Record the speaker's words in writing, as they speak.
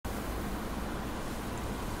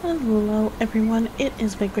Hello everyone, it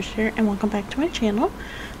is Vanquish here and welcome back to my channel.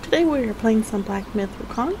 Today we are playing some Black Myth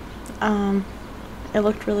Wukong. It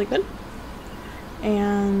looked really good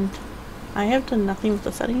and I have done nothing with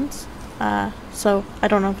the settings, so I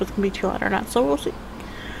don't know if it's going to be too loud or not, so we'll see.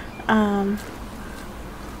 Yeah,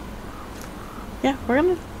 we're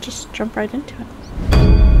going to just jump right into it.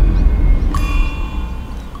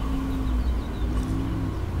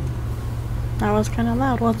 That was kind of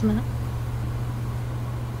loud, wasn't it?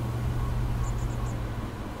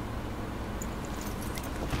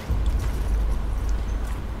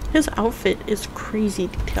 His outfit is crazy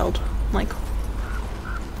detailed. Like,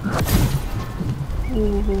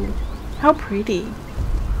 ooh, how pretty.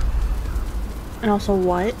 And also,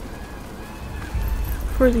 what?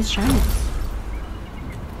 Who are these giants?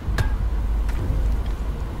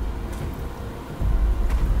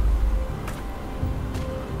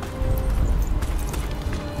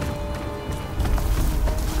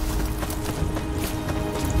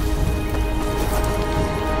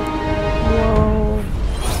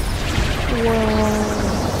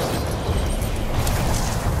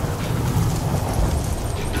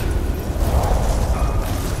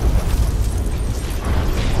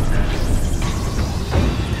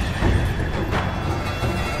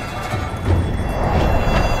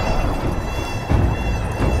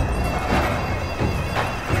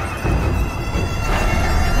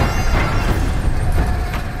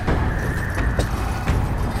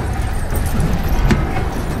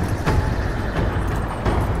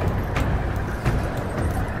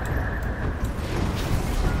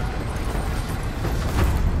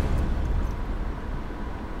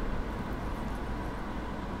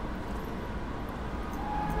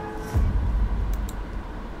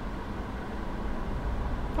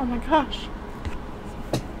 Oh my gosh.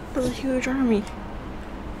 That's a huge army.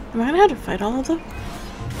 Am I gonna have to fight all of them?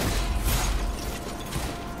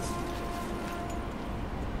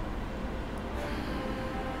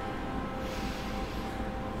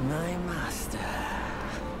 My master.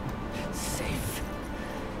 Safe.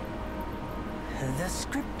 The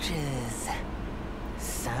scriptures.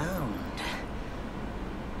 Sound.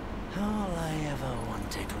 All I ever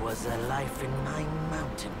wanted was a life in my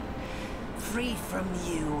mountain. Free from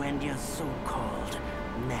you and your so-called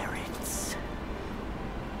merits.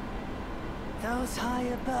 Those high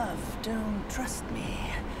above don't trust me.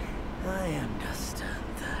 I understand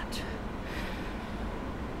that.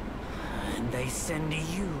 And they send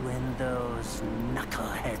you and those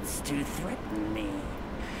knuckleheads to threaten me.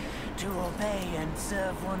 To obey and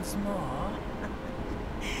serve once more.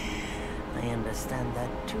 I understand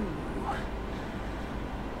that too.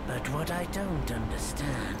 But what I don't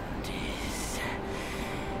understand is...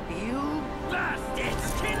 you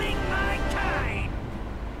bastards killing my kind!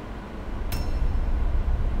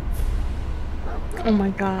 Oh my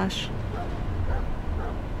gosh.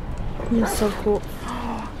 He's so cool.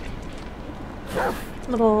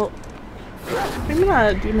 Little... maybe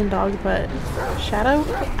not a demon dog, but... shadow?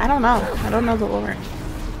 I don't know. I don't know the lore.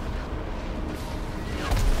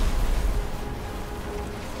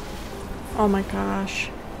 Oh my gosh.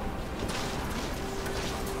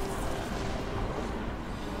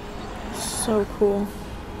 So cool.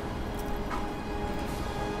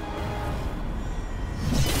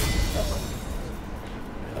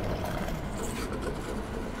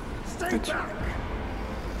 Stay back!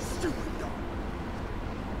 Stupid dog!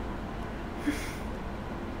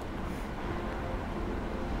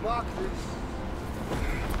 Mark this.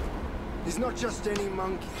 He's not just any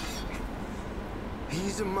monkey.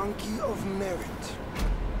 He's a monkey of merit.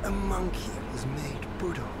 A monkey was made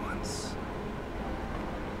Buddha once.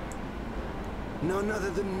 None other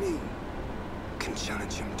than me can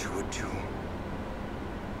challenge him to a duel.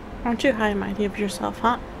 Aren't you high and mighty of yourself,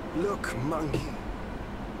 huh? Look, monkey.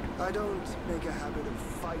 I don't make a habit of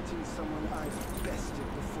fighting someone I've bested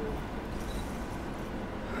before.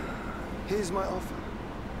 Here's my offer.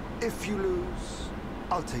 If you lose,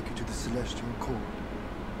 I'll take you to the Celestial Court.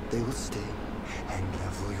 They will stay and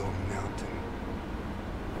level your mountain.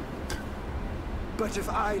 But if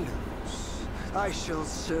I lose, I shall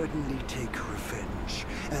certainly take revenge,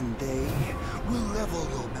 and they will level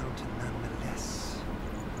your mountain nonetheless.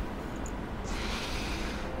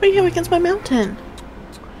 What do you have against my mountain?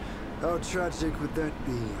 How tragic would that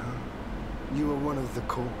be, huh? You are one of the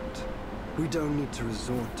court. We don't need to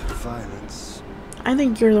resort to violence. I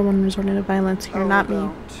think you're the one resorting to violence here, not me.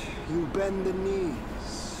 You bend the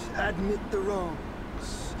knees, admit the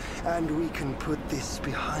wrongs, and we can put this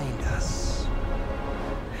behind us.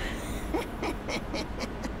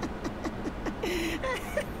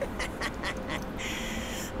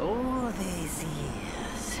 All these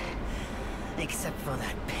years, Except for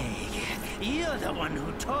that pig. You're the one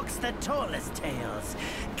who talks the tallest tales.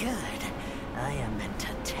 Good. I am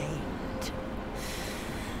entertained.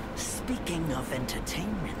 Speaking of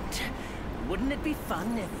entertainment, wouldn't it be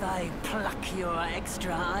fun if I pluck your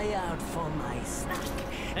extra eye out for my snack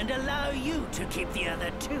and allow you to keep the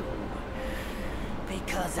other two?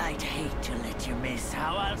 Because I'd hate to let you miss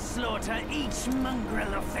how I'll slaughter each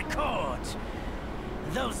mongrel of the court.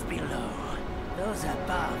 Those below, those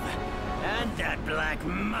above, and that black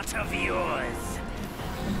mutt of yours.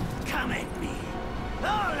 Come at me,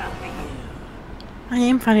 all of you. I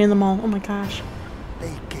am fighting them all. Oh my gosh.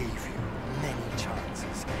 They gave you many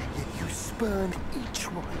chances, yet you spurned each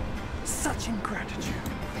one. Such ingratitude.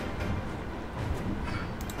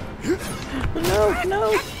 No,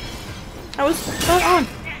 no. I was spot on.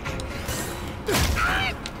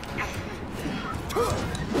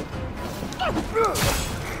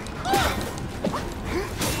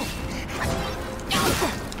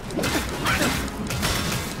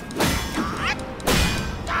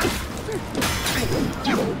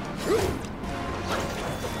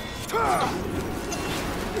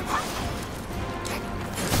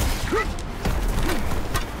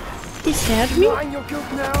 He stabbed me? Denying your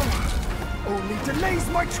guilt now only delays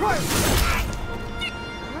my triumph.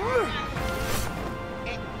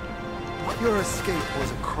 Your escape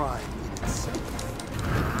was a crime in itself,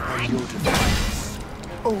 and your defiance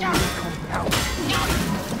only compounded.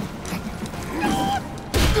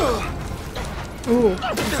 Ooh,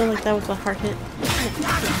 I feel like that was a hard hit.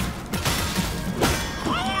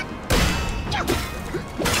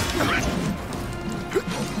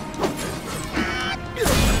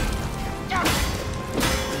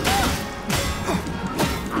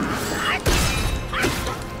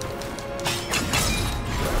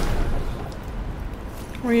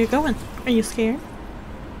 Where are you going? Are you scared?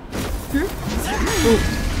 Hmm?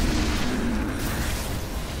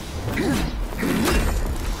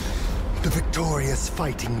 The victorious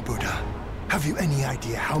fighting Buddha. Have you any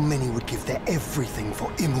idea how many would give their everything for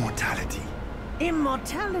immortality?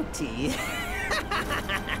 Immortality?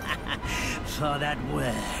 For that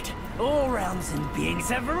word, all realms and beings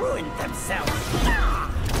have ruined themselves.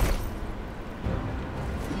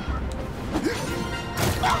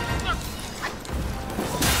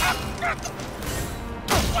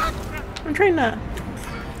 I'm trying to...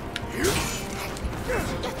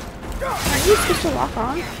 Are you supposed to lock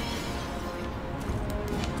on?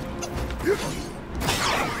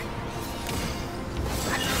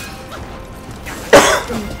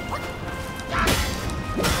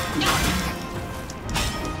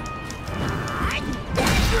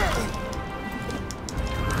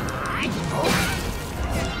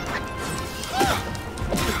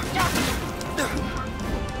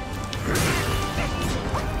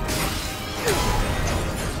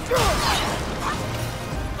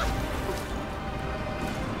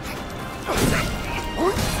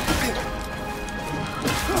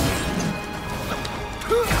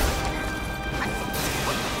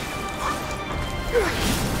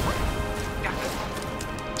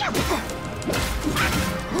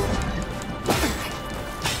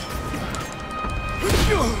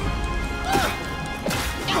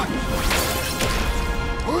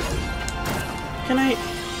 Can I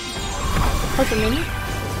help a minute?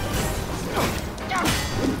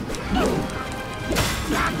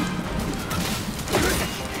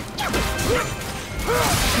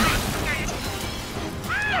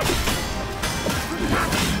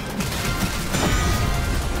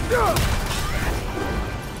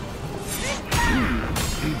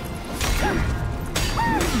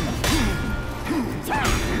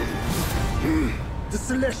 The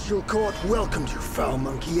Celestial Court welcomed you, foul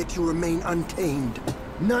monkey, yet you remain untamed.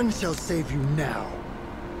 None shall save you now.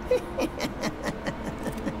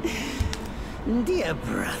 Dear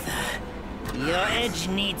brother, your edge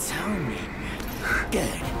needs honing.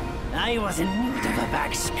 Good. I was in need of a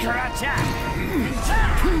back scratcher.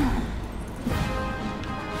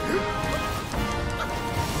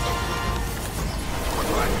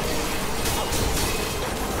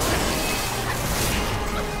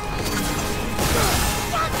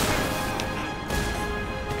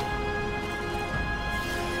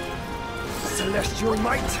 Celestial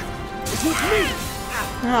might is with me!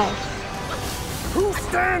 No. Who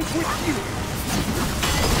stands with you?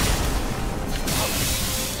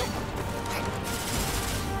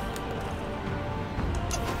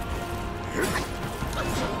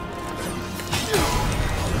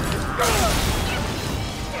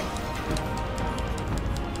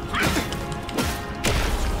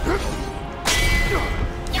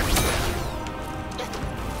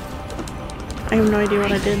 I have no idea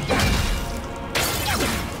what I did.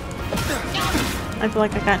 I feel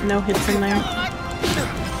like I got no hits in there.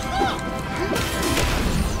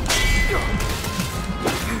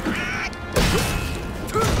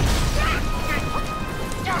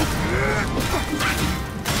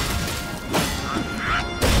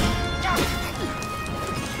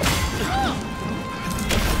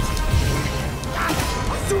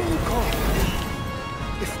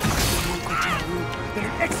 If this one could tell you, then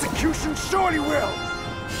an execution surely will!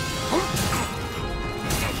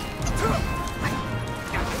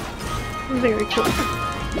 Very cool.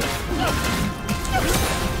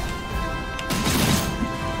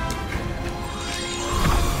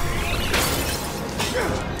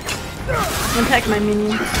 Attack my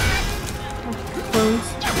minions. Close.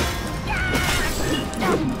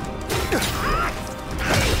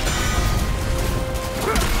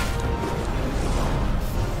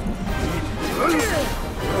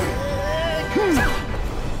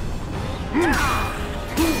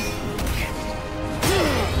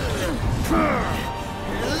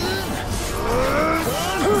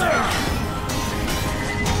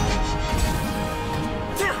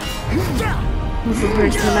 This is very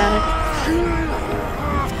cinematic.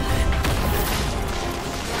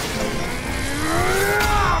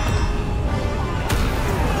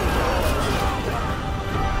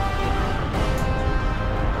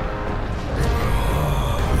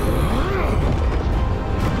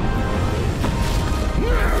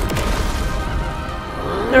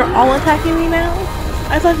 They're all attacking me now?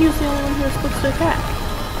 I thought he was the only one who was supposed to attack.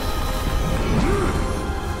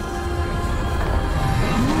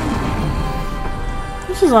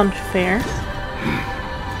 This is unfair.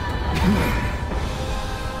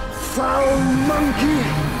 Foul monkey!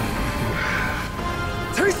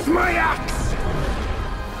 Taste my axe!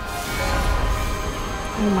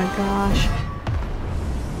 Oh my gosh.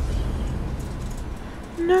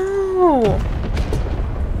 No!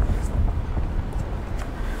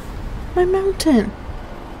 My mountain!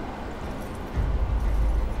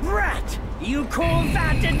 Rat! You call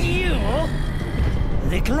that a duel?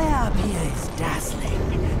 The glare up here is dazzling.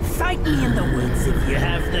 Fight me in the woods if you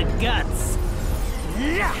have the guts.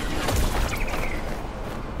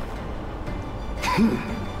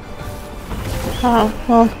 Oh,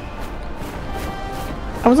 well.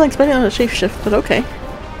 I wasn't expecting a shapeshift, but okay.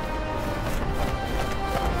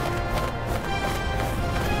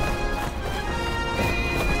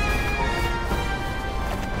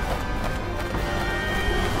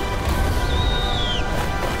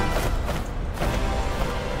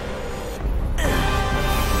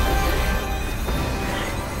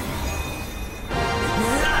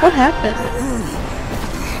 What happened?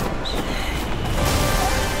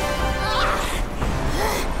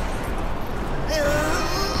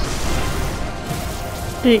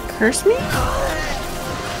 Did he curse me?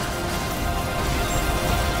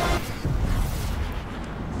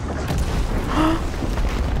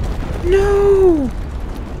 No!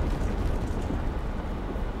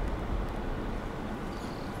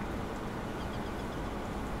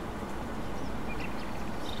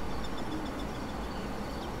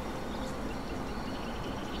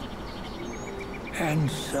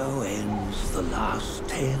 And so ends the last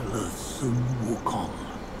tale of Sun Wukong.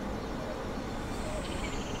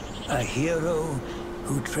 A hero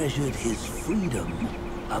who treasured his freedom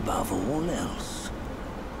above all else.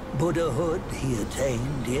 Buddhahood he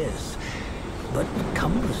attained, yes, but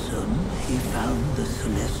cumbersome he found the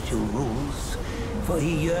celestial rules, for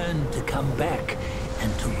he yearned to come back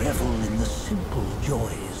and to revel in the simple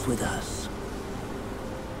joys with us.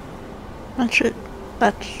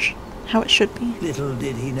 That's how it should be. Little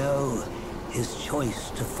did he know, his choice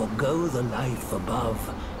to forgo the life above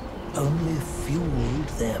only fueled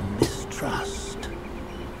their mistrust.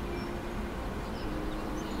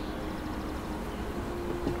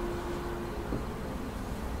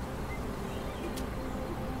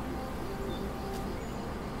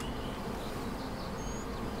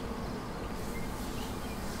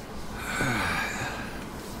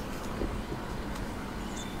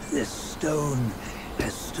 This stone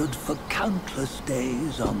has stood for countless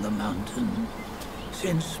days on the mountain.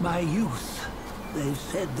 Since my youth, they've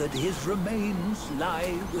said that his remains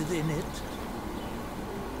lie within it.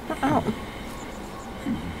 Oh.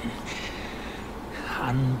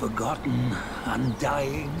 Unbegotten,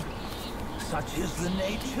 undying, such is the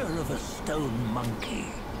nature of a stone monkey.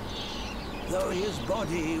 Though his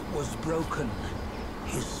body was broken,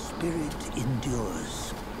 his spirit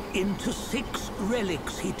endures. Into 6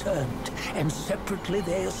 relics he turned, and separately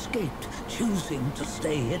they escaped, choosing to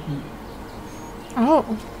stay hidden. Oh.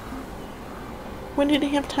 When did he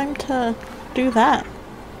have time to do that?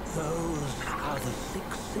 Those are the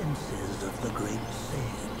 6 senses of the great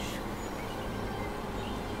sage.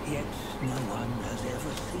 Yet no one has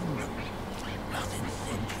ever seen them. Not in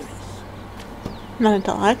centuries. Not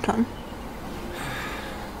until I come.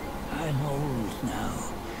 I'm old now.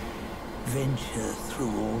 Venture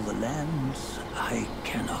through all the lands I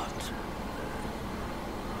cannot.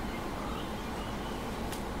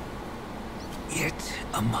 Yet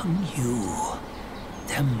among you,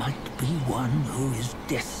 there might be one who is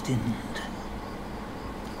destined.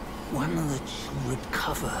 One that shall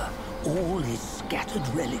recover all his scattered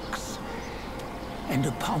relics. And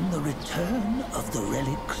upon the return of the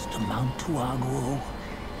relics to Mount Tuaguo,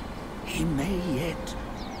 he may yet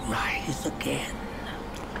rise again.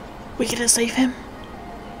 We get to save him.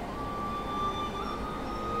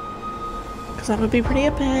 Because that would be pretty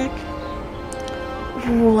epic.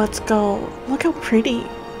 Ooh, let's go. Look how pretty.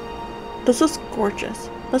 This is gorgeous.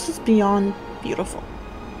 This is beyond beautiful.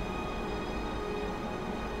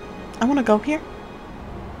 I want to go here.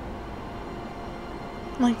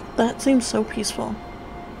 Like, that seems so peaceful.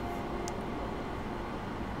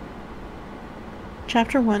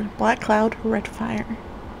 Chapter 1, Black Cloud, Red Fire.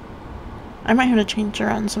 I might have to change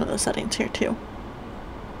around some of the settings here too.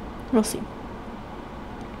 We'll see.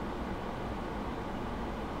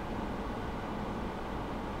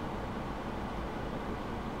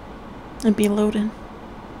 And be loading.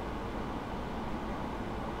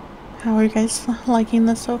 How are you guys liking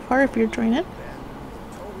this so far, if you're enjoying it?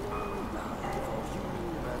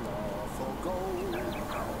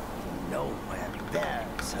 Nowhere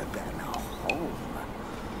better than a home.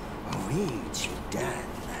 Reach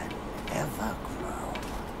death and ever grow.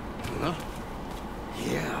 Huh?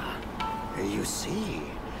 Here, you see.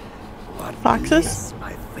 What Foxes?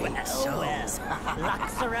 My fate Well, shows.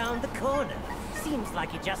 luck's around the corner. Seems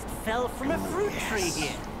like you just fell from a fruit tree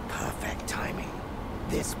here. Perfect timing.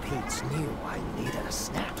 This peach knew I needed a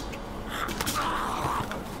snack.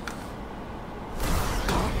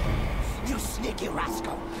 You sneaky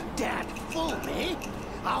rascal! Dad, fool me!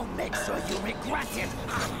 I'll make sure you regret it!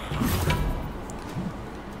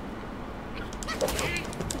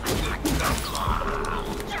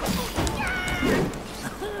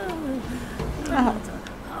 Oh.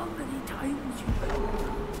 How many times you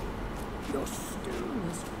You're still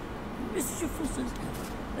as mischievous as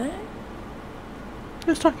ever, eh?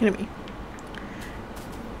 Who's talking to me?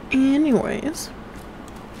 Anyways.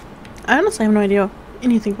 I honestly have no idea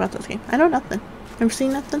anything about this game. I know nothing. I've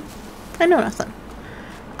seen nothing. I know nothing.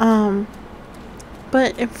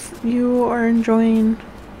 But if you are enjoying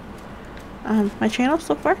my channel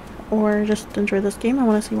so far, or just enjoy this game and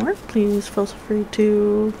want to see more, please feel free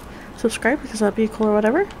to subscribe, because that'd be cool, or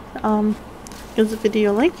whatever. Give the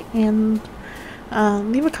video a like, and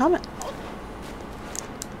leave a comment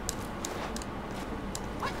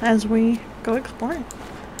as we go exploring.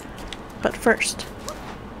 But first,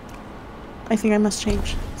 I think I must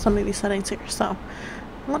change some of these settings here, so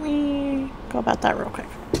let me go about that real quick.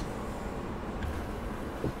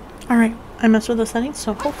 Alright, I messed with the settings,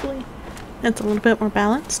 so hopefully it's a little bit more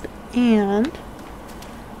balanced, and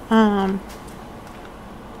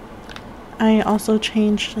I also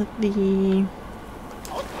changed the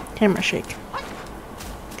camera shake,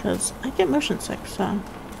 because I get motion sick, so.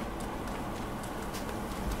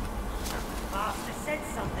 Master said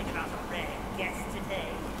something about a rare guest today.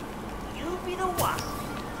 You be the one.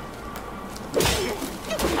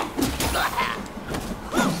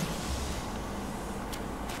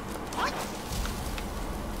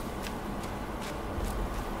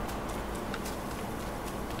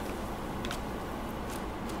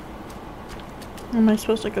 Am I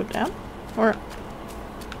supposed to go down? Or up?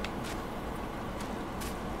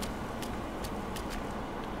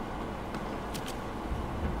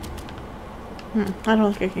 I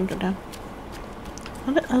don't think I can go down.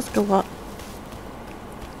 Let us go up.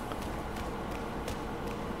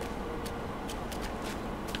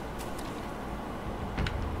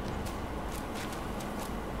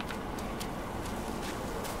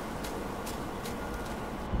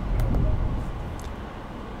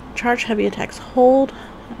 Charge heavy attacks. Hold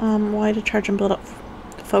Y to charge and build up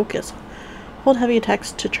focus. Hold heavy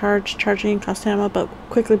attacks to charge. Charging costs stamina, but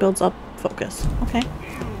quickly builds up focus. Okay.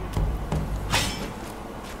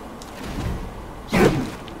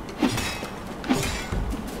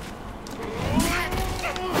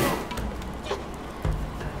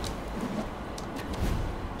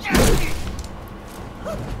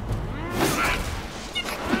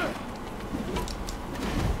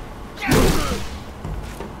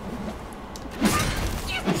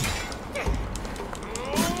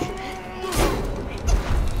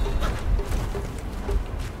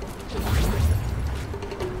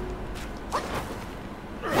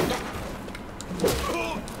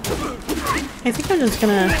 I think I'm just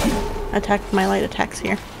gonna attack my light attacks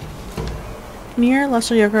here. Near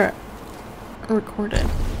lesser yogurt recorded.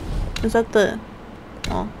 Is that the...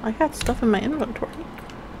 Well, I got stuff in my inventory.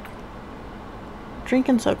 Drink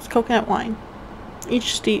and soaks coconut wine.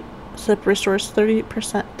 Each steep sip restores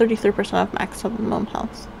 33% of maximum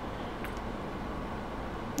health.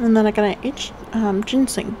 And then I got an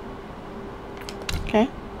ginseng. Okay.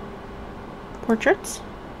 Portraits.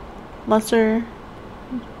 Lesser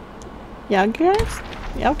Yaugus?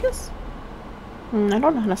 I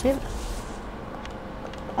don't know how to say that.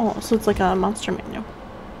 Oh, so it's like a monster manual.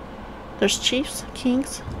 There's chiefs,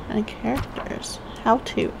 kings, and characters.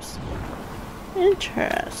 How-tos.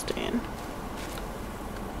 Interesting.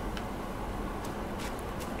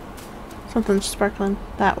 Something's sparkling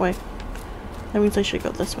that way. That means I should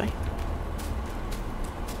go this way.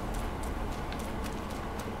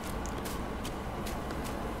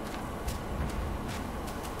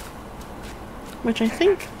 Which I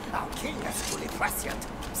think... Our king is fully prescient.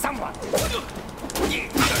 Someone!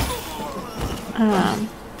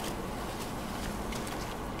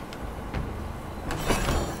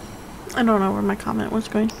 I don't know where my comment was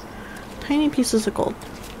going. Tiny pieces of gold.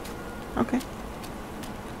 Okay.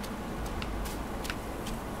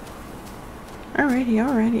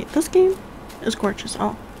 Alrighty. This game is gorgeous.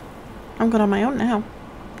 Oh. I'm good on my own now.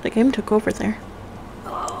 The game took over there.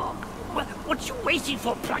 Oh, what you waiting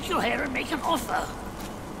for? Pluck your hair and make an offer.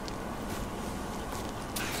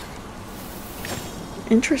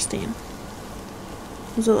 Interesting.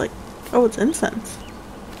 Is it like... Oh, it's incense.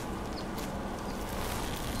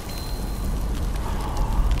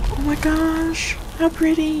 Oh my gosh. How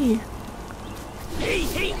pretty.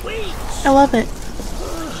 Hey, wait! I love it.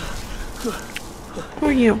 Who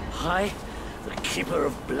are you? I, the keeper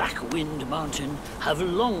of Black Wind Mountain, have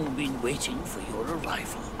long been waiting for your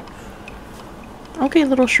arrival. Okay,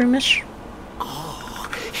 little shroomish.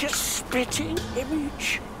 Oh, his spitting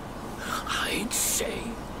image. I'd say.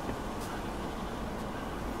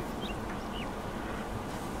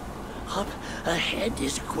 Up ahead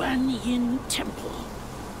is Guan Yin Temple.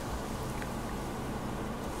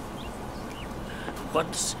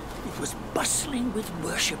 Once it was bustling with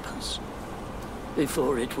worshippers,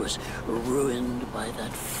 before it was ruined by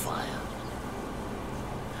that fire.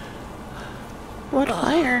 What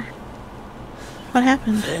fire? What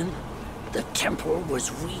happened? Then the temple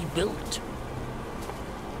was rebuilt.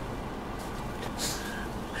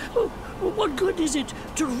 What good is it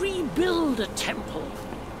to rebuild a temple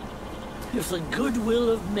if the goodwill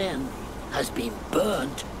of men has been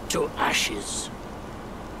burned to ashes?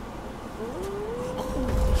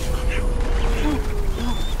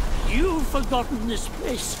 You've forgotten this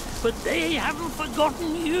place, but they haven't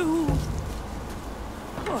forgotten you.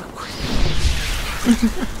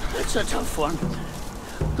 That's a tough one.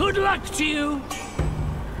 Good luck to you.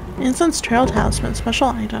 Incense trail talisman, special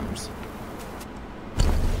items.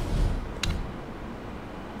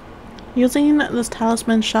 Using this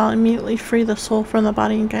talisman shall immediately free the soul from the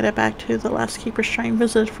body and guide it back to the last keeper's shrine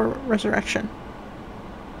visited for resurrection.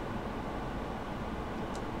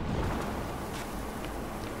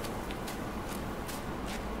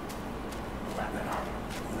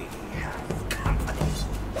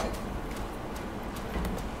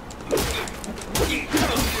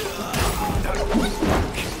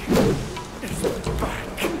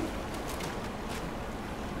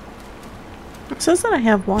 It says that I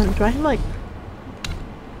have one. Do I have like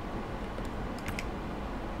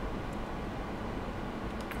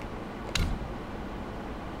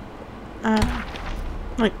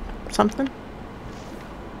something?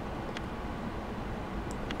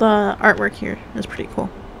 The artwork here is pretty cool.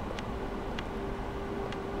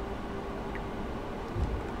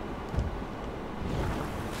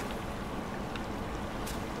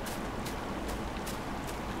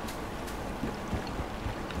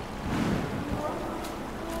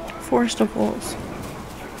 Forest of wolves.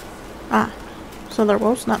 Ah, so they're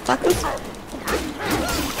wolves, not tacos?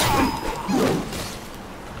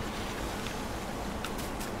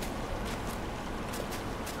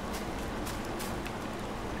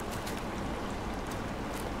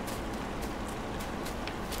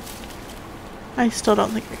 I still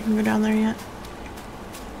don't think we can go down there yet.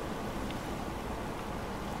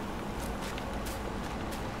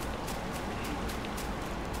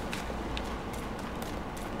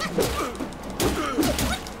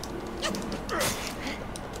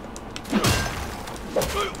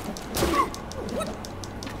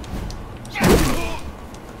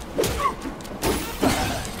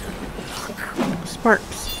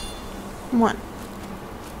 Sparks. 1.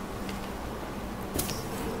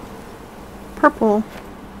 Purple.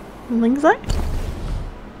 Ling's eye?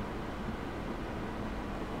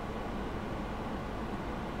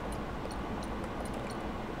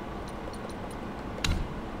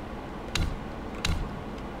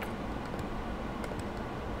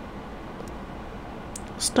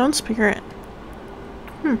 Stone spirit.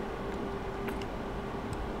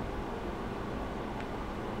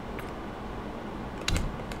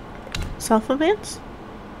 Self-advance?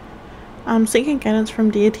 Seeking guidance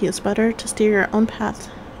from deity is better to steer your own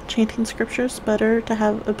path. Chanting scriptures better to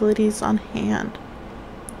have abilities on hand.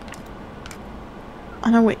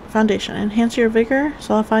 Oh no, wait. Foundation. Enhance your vigor,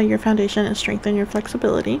 solidify your foundation, and strengthen your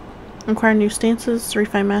flexibility. Acquire new stances,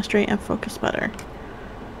 refine mastery, and focus better.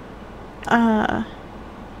 I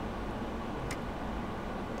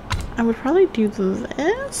would probably do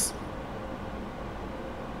this.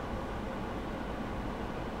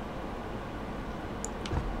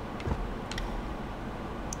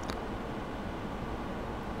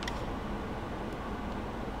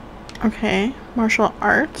 Okay, martial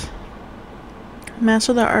art.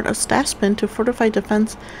 Master the art of staff spin to fortify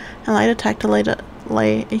defense and light attack to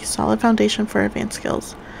lay a solid foundation for advanced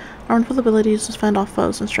skills. Armed with abilities to fend off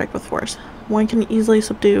foes and strike with force. One can easily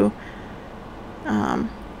subdue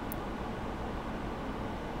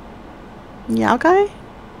Yaogai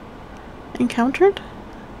encountered.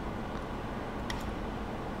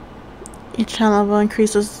 Each time level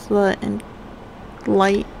increases the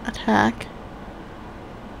light attack.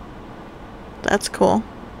 That's cool.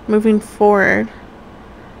 Moving forward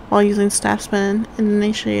while using staff spin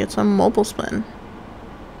initiates a mobile spin.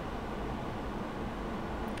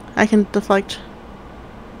 I can deflect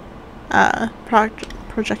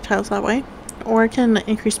projectiles that way, or I can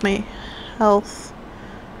increase my health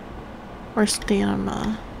or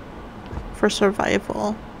stamina for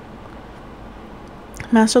survival.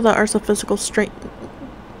 Master the arts of physical strength.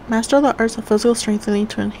 Master the arts of physical strengthening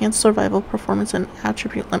to enhance survival performance and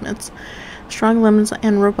attribute limits. Strong limbs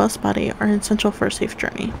and robust body are essential for a safe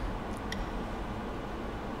journey.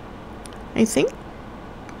 I think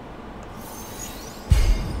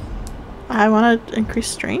I want to increase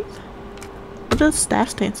strength. What does staff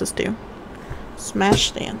stances do? Smash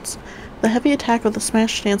stance. The heavy attack of the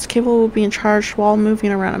smash stance capable of being charged while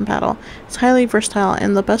moving around in battle. It's highly versatile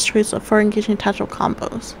and the best choice for engaging tactical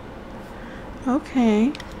combos.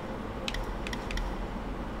 Okay.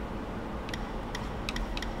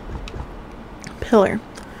 Pillar.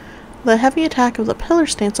 The heavy attack of the pillar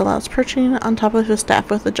stance allows perching on top of his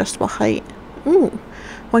staff with adjustable height. Ooh.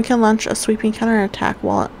 One can launch a sweeping counterattack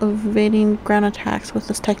while evading ground attacks with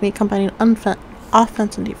this technique combining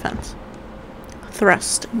offense and defense.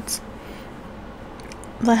 Thrust stance.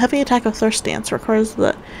 The heavy attack of thrust stance requires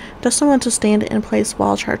the destined one to stand in place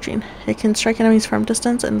while charging. It can strike enemies from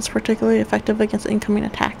distance and is particularly effective against incoming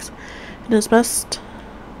attacks. It is best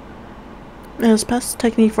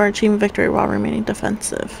technique for achieving victory while remaining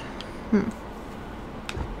defensive.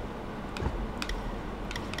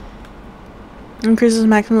 Increases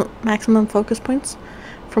maximum focus points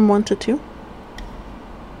from 1 to 2.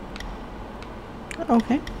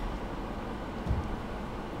 Okay.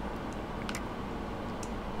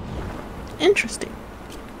 Interesting.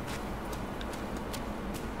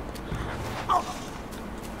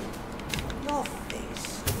 Your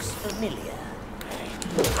face looks familiar.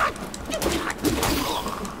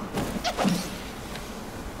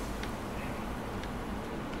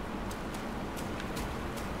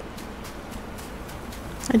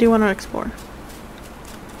 I do want to explore.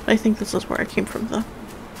 I think this is where I came from, though.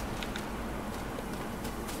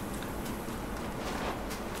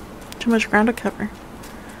 Too much ground to cover.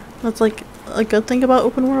 That's like a good thing about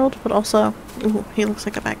open world, but also, ooh, he looks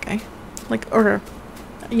like a bad guy. Like, or,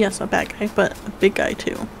 yes, a bad guy, but a big guy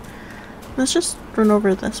too. Let's just run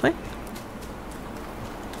over this way.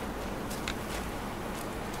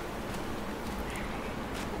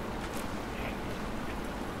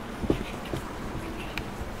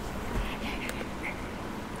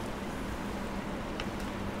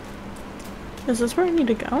 Is this where I need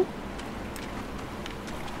to go?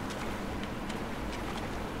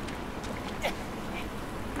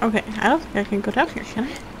 Okay, I don't think I can go down here, can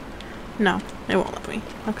I? No, it won't let me.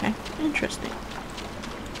 Okay, interesting.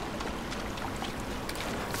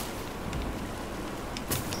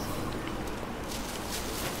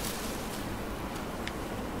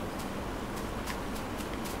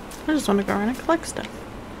 I just want to go around and collect stuff.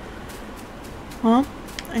 Well,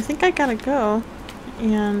 I think I gotta go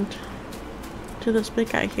and to this big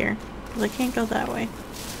guy here, because I can't go that way.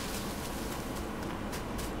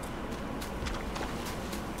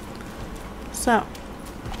 So.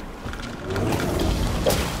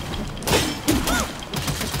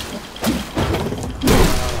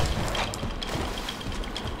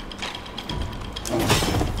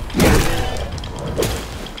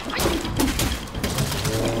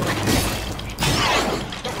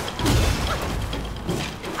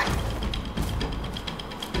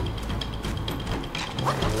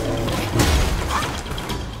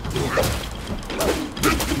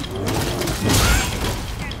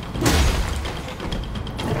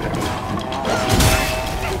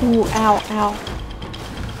 Ow, ow.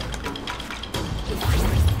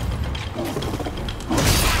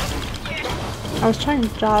 I was trying to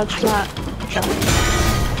dodge that jump.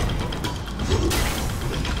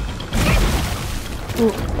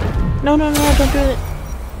 Ooh. No, no, no, don't do it.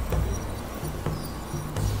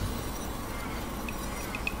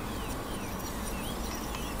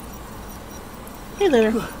 Hey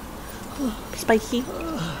there, Spiky.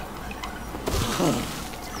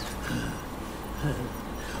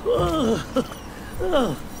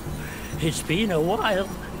 It's been a while,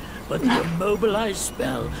 but the immobilize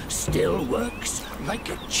spell still works like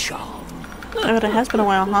a charm. Oh, it has been a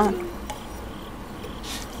while, huh?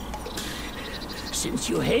 Since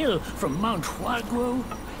you hail from Mount Huaguo,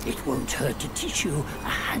 it won't hurt to teach you a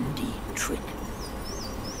handy trick.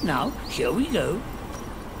 Now, here we go.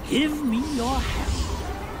 Give me your hand.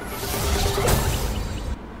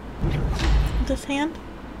 This hand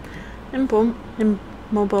and boom,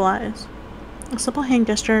 immobilize. A simple hand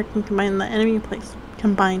gesture can combine the enemy place.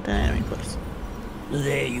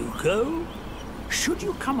 There you go. Should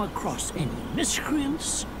you come across any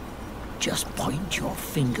miscreants, just point your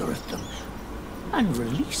finger at them and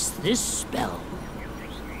release this spell.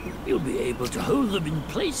 You'll be able to hold them in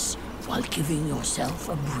place while giving yourself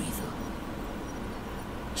a breather.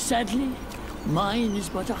 Sadly, mine is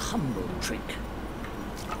but a humble trick.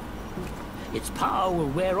 Its power will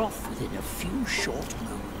wear off within a few short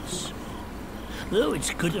moments. Though it's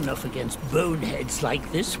good enough against boneheads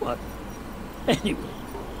like this one. Anyway,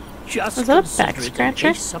 just is that a consider back it an scratcher?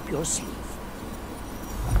 ace up your sleeve.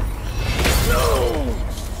 No!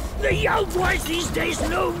 The Yaoguais these days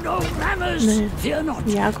know no manners! The Fear not.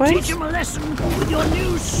 Yaoguais? Teach them a lesson with your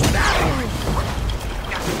new spell!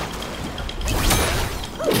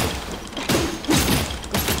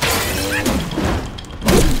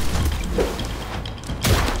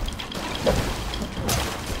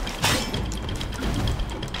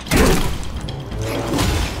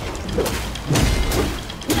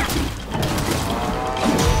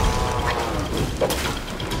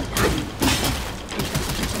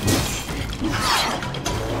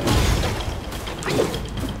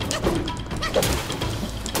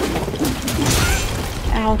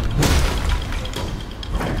 Ow.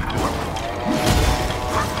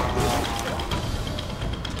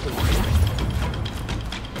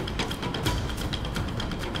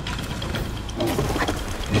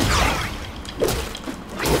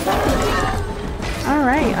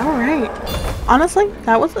 Alright, alright. Honestly,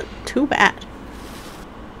 that wasn't too bad.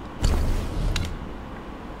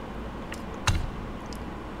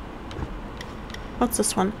 What's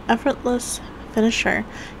this one? Effortless Finisher.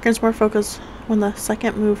 Grants more focus when the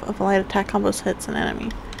second move of a light attack combos hits an enemy.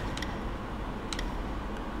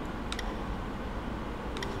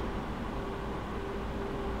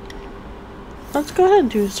 Let's go ahead and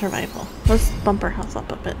do survival. Let's bump our health up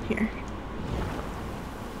a bit here.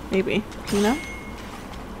 Maybe, you know?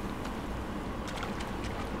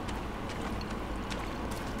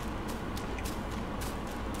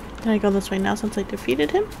 Can I go this way now since I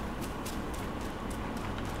defeated him?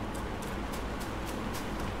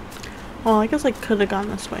 Well, I guess I could have gone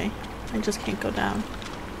this way. I just can't go down.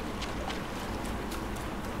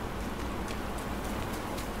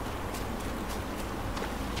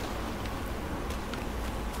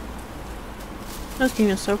 This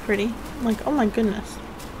game is so pretty. Like, oh my goodness.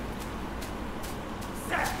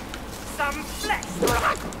 Some flesh.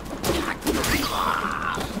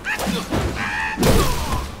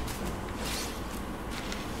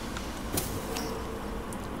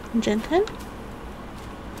 Genten?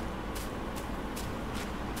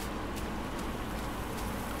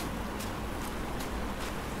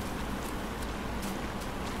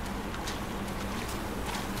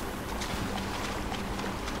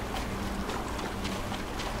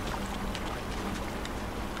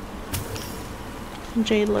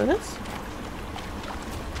 Jade Lotus.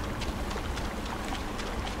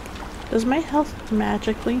 Does my health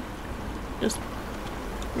magically just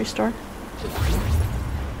restore?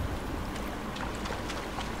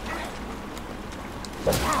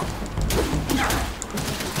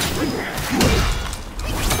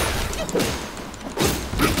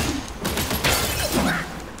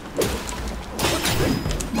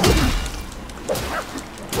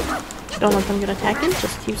 Don't let them get attacking,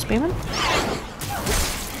 just keep spamming.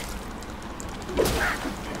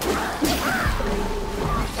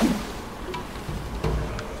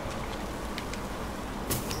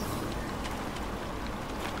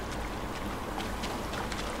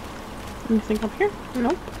 Anything up here?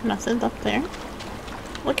 Nope, nothing up there.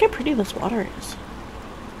 Look how pretty this water is.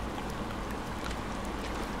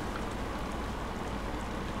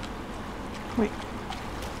 Wait.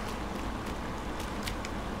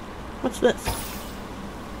 What's this?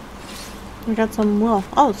 We got some will.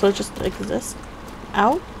 Oh, so it just exists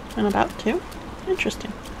out and about too?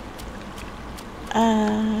 Interesting.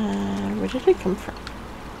 Where did it come from?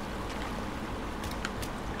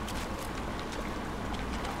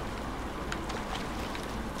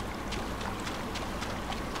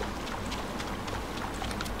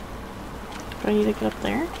 Do I need to get up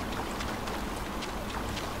there?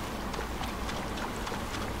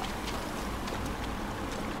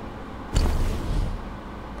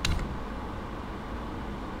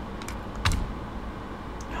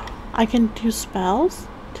 I can do spells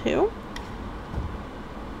too?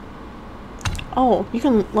 Oh, you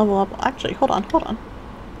can level up. Actually, hold on.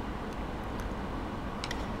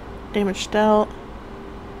 Damage dealt.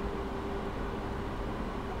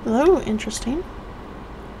 Oh, interesting.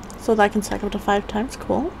 So that can stack up to 5 times.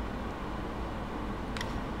 Cool.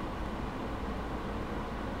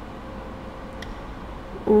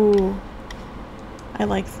 Ooh. I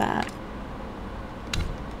like that.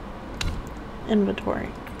 Inventory.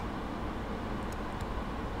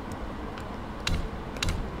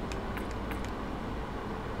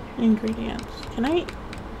 Ingredients. Can I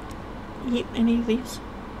eat any of these?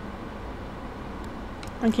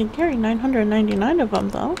 I can carry 999 of them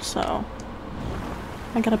though, so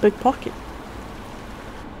I got a big pocket.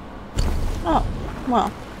 Oh,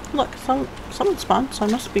 well, look, someone spawned, so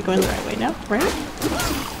I must be going the right way now, right?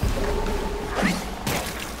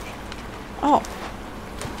 Oh,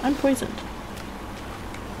 I'm poisoned.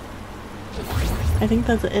 I think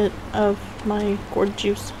that's it of my gourd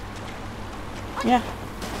juice. Yeah.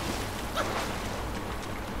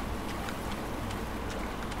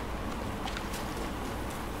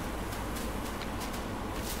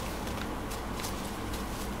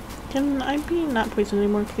 Can I be not poisoned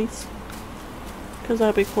anymore, please? Because that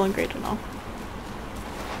would be cool and great and all.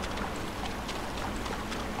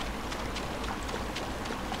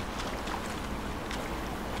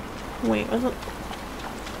 Wait, was it?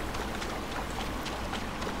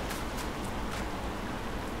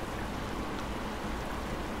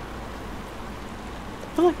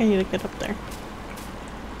 I feel like I need to get up there.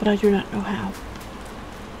 But I do not know how.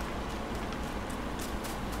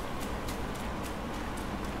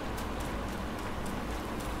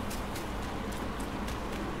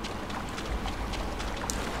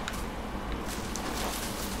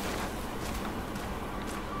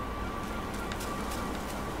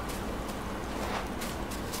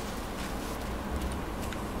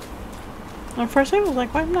 At first I was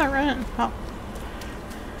like, why am I not running? Oh.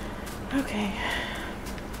 Okay.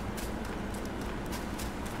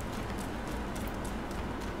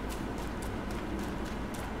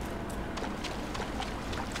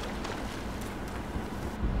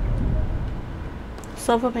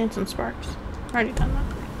 Self-advance and sparks. Already done that.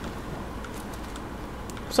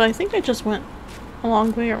 So I think I just went a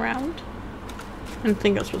long way around. And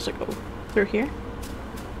think I was supposed to go through here.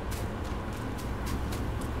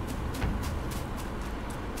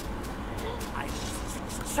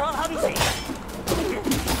 How do you say?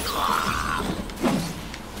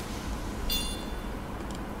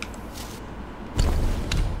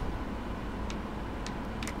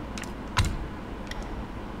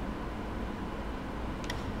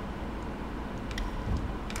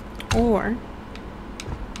 Or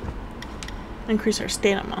increase our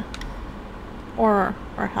stamina. Or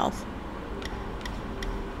our health.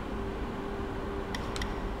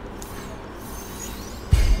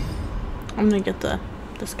 I'm gonna get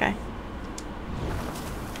this guy.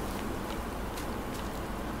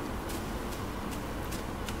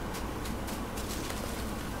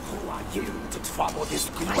 Who are you to trouble this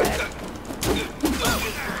grave?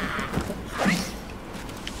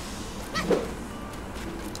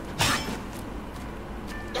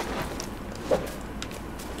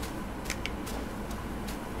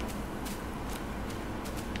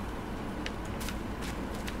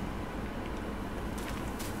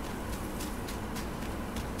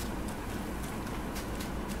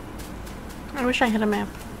 I wish I had a map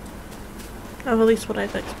of at least what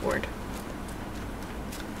I've explored.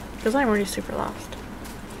 Because I'm already super lost.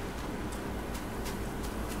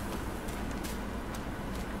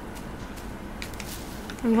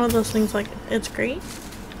 And one of those things, like, it's great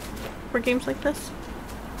for games like this.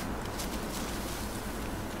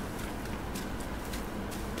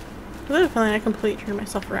 I have a feeling I completely turned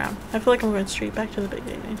myself around. I feel like I'm going straight back to the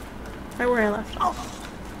beginning. Right where I left off.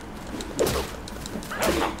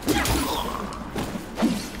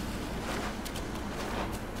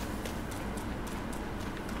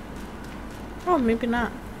 Oh, maybe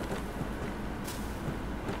not.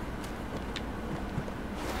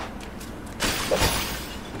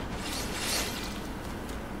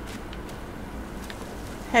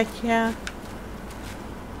 Heck yeah.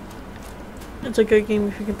 It's a good game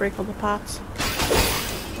if you can break all the pots.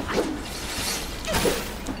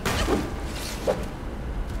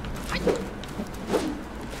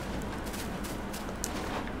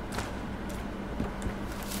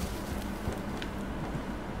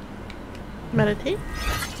 Meditate.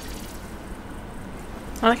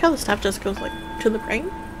 I like how the staff just goes like to the brain.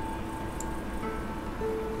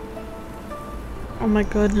 Oh my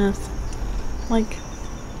goodness. Like,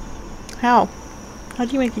 how? How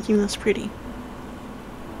do you make a game this pretty?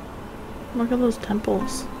 Look at those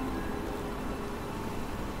temples.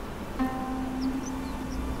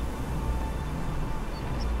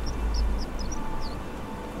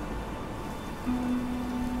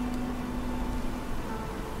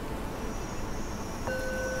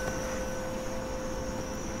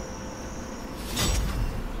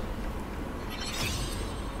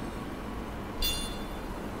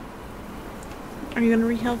 Are you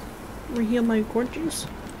gonna reheal my gourd juice?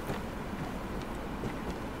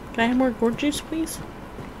 Can I have more gourd juice, please?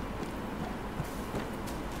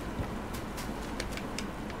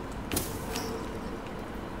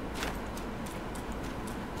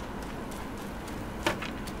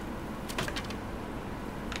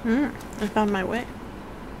 I found my way.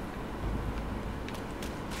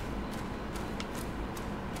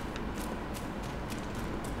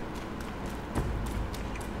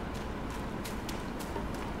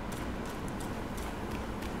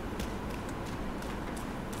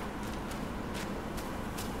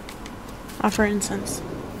 Offer incense.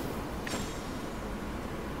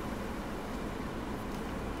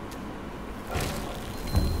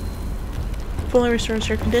 Fully restores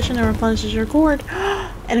your condition and replenishes your gourd.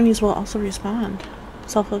 Enemies will also respawn.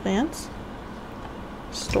 Self-advance.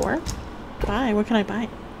 Store. Buy. What can I buy?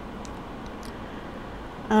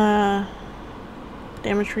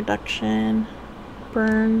 Damage reduction.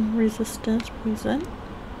 Burn resistance. Poison.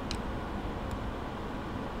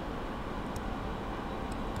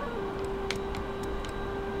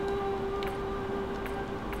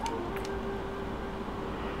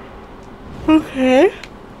 Okay.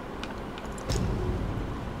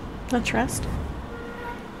 Let's rest.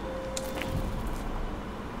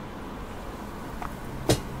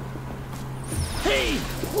 Hey,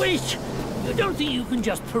 wait! You don't think you can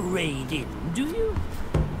just parade in, do you?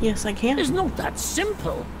 Yes, I can. It's not that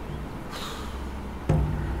simple.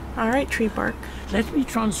 Alright, tree bark. Let me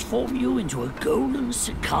transform you into a golden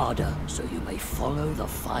cicada so you may follow the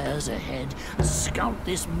fires ahead and scout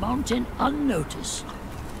this mountain unnoticed.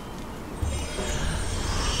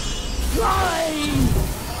 Fly!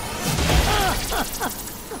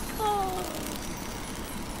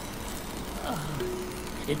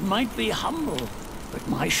 It might be humble, but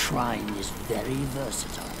my shrine is very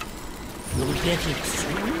versatile. You'll get it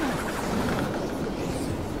soon.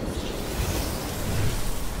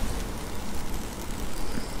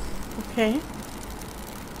 Okay.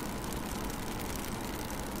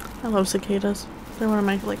 I love cicadas. They're one of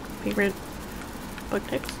my favorite bug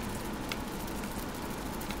types.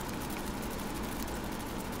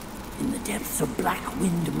 In the depths of Black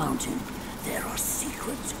Wind Mountain, there are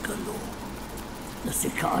secrets galore. The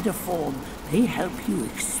cicada form may help you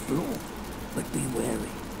explore, but be wary.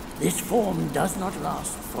 This form does not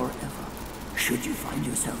last forever. Should you find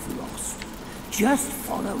yourself lost, just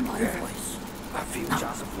follow my voice. A few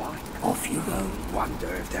jars of wine. Off you go.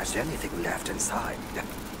 Wonder if there's anything left inside.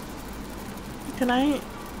 Can I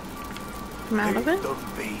come out of it?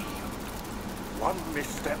 Don't be. One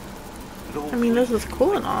misstep. I mean, this is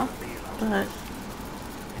cool and all, but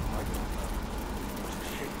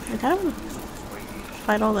I kind of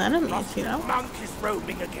fight all the enemies, you know? Monk is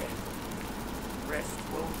roaming again. Rest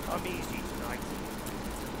won't come easy tonight.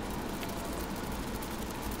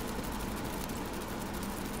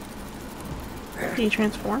 Do you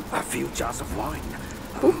transform? A few jars of wine.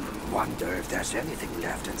 Wonder if there's anything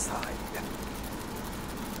left inside.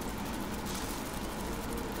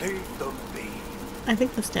 Leave them be. I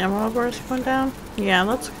think the stamina bar is going down. Yeah,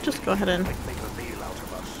 let's just go ahead and... Might make a meal out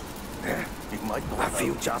of us. It might not. A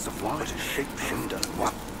few jars of wine. But a shapeshifter.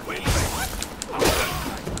 What? Wait.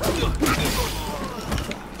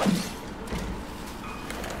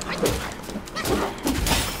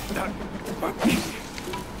 That monkey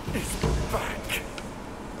is back.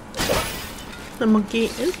 The monkey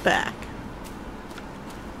is back.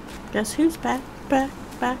 Guess who's back, back,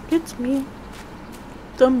 back? It's me.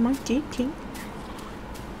 The Monkey King.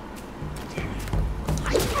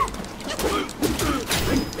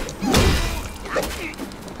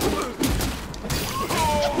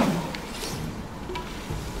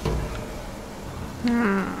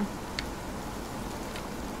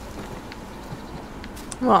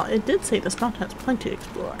 Well, it did say this mountain has plenty to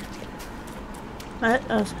explore. Let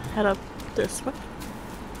us head up this way.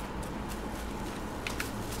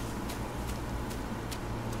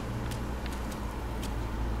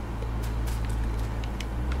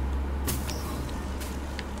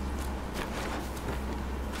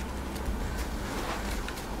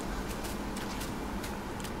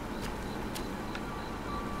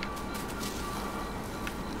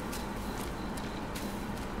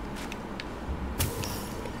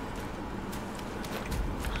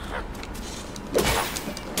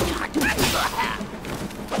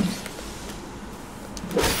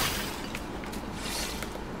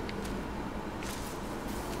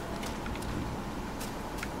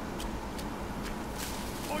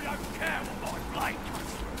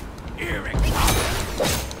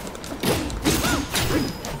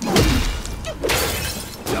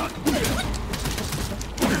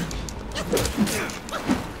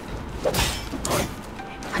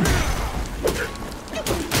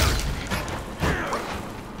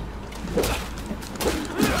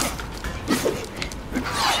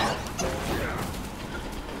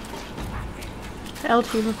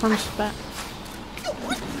 LT performs back.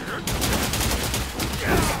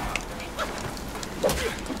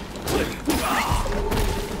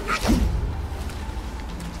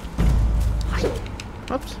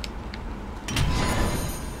 Whoops.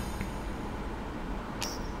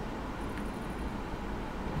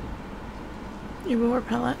 You will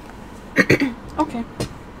repel it. Okay.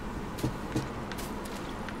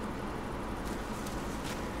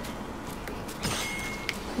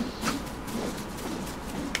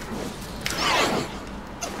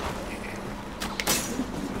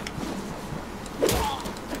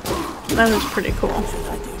 That was pretty cool.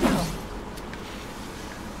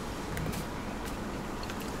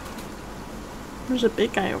 There's a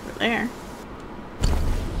big guy over there.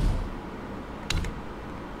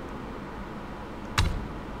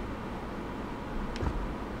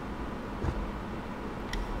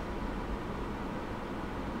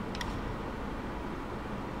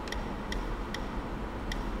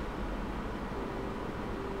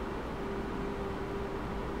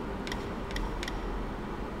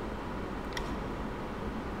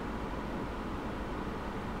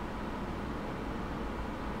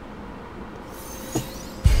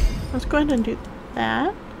 Let's go ahead and do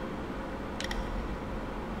that.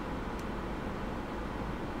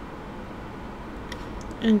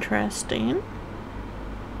 Interesting.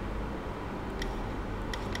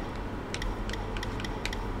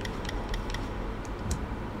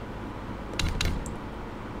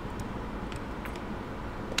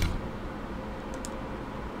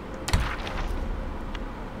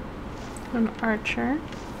 An archer.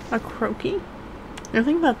 A croaky. I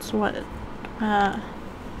think that's what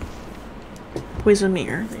poisoned me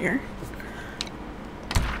earlier.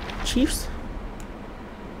 Chiefs.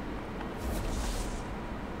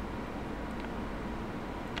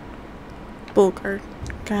 Bulgard.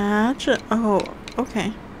 Gotcha. Oh,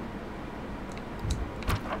 okay.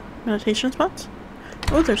 Meditation spots?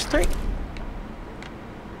 Oh, there's 3.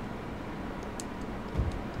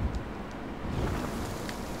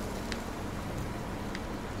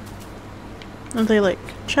 Are they like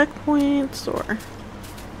checkpoints or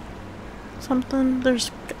something?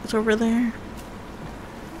 There's guys over there.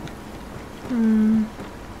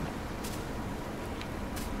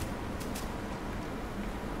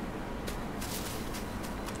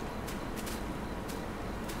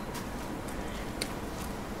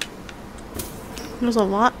 There's a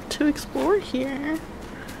lot to explore here.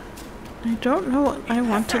 I don't know what I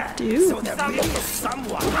want to do. So there really is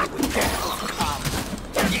someone I would dare come.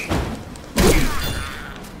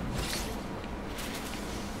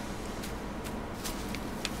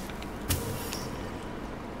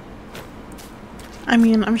 I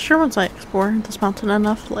mean, I'm sure once I explore this mountain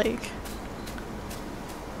enough, like...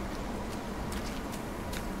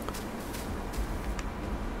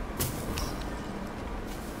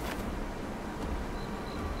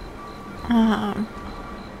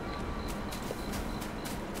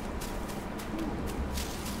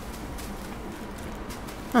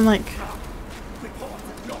 I'm like...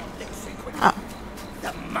 Oh.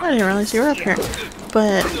 I didn't realize you were up here.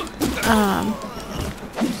 But,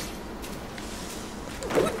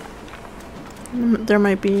 there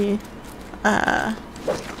might be, oh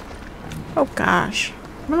gosh.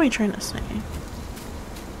 What am I trying to say?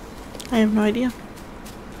 I have no idea.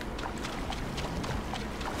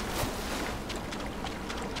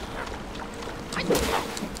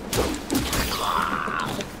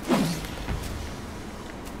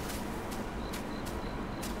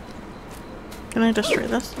 Can I destroy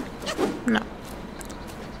this? No.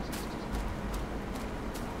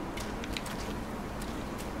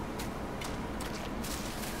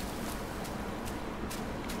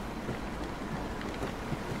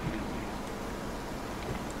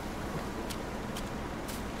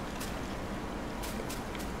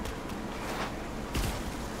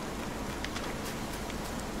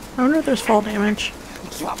 I wonder if there's fall damage.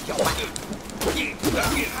 Drop your back.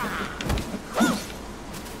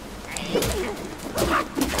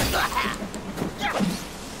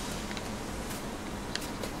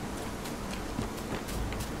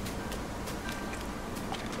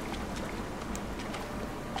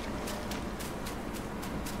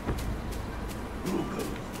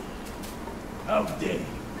 How dare you?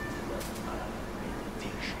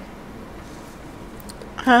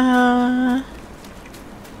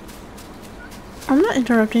 I'm not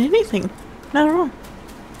interrupting anything. Not at all.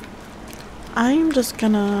 I'm just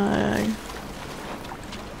gonna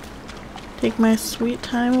take my sweet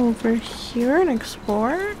time over here and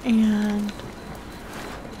explore and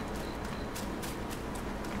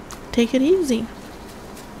take it easy.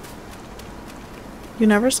 You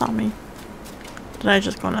never saw me. Did I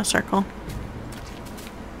just go in a circle?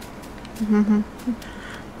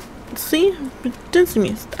 See? Didn't see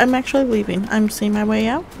me. I'm actually leaving. I'm seeing my way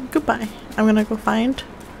out. Goodbye. I'm gonna go find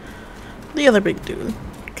the other big dude.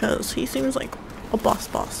 Because he seems like a boss.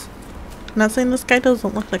 I'm not saying this guy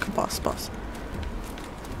doesn't look like a boss.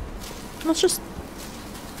 Let's just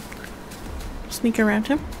sneak around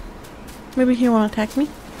him. Maybe he won't attack me.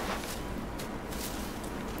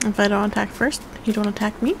 If I don't attack first, he don't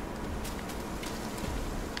attack me.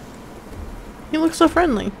 He looks so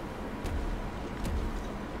friendly.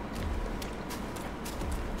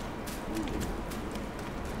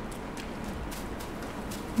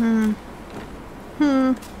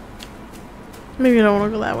 Maybe I don't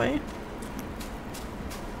want to go that way.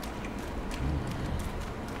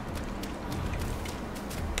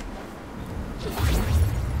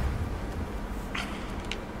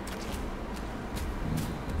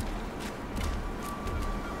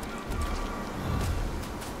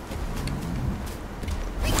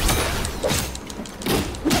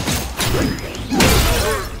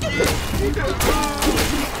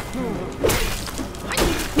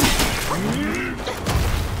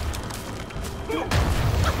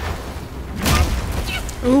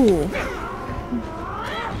 Ooh.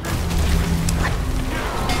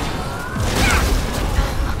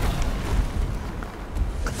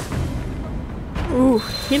 Ooh,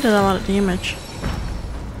 he did a lot of damage.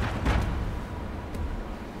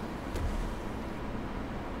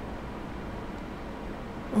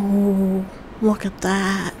 Oh, look at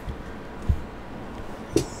that.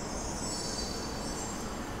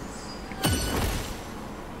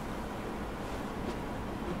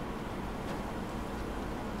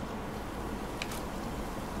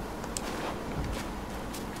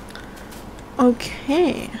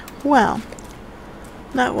 Okay, well,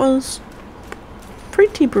 that was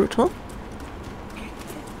pretty brutal.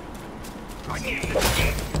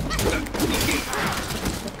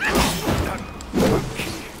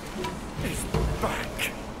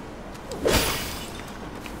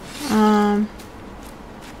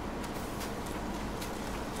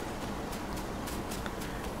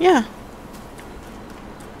 Yeah,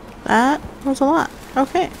 that was a lot.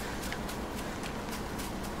 Okay.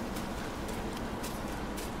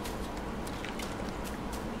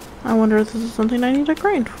 I wonder if this is something I need to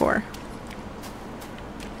grind for.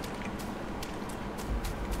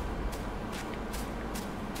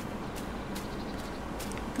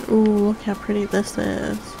 Ooh, look how pretty this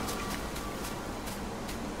is.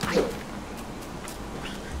 Hi.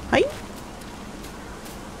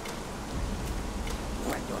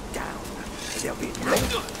 When you're down, there'll be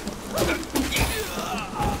no...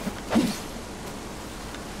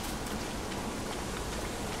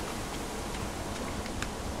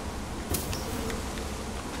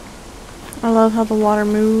 I love how the water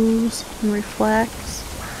moves and reflects.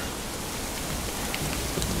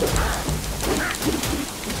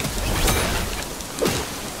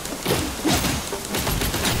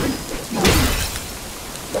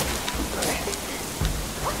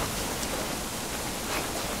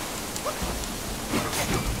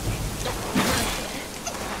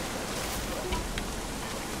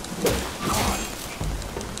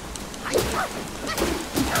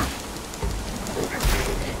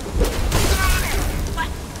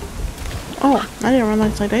 Oh, I didn't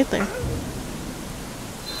realize I died there.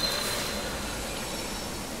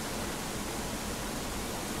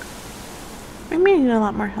 Maybe I need a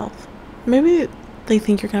lot more health. Maybe they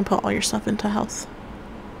think you're gonna put all your stuff into health.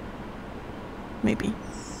 Maybe.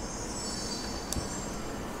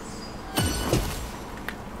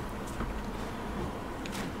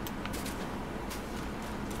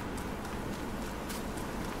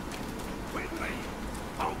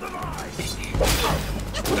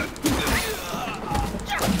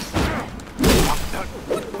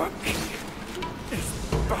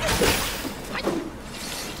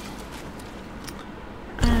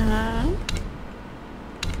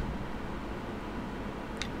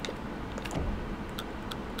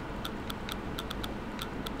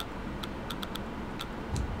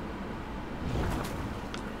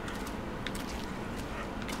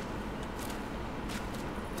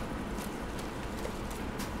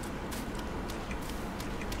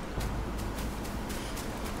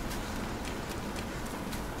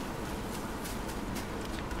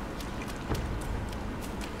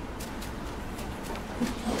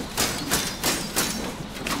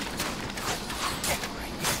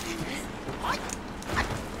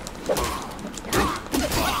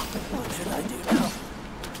 What should I do now?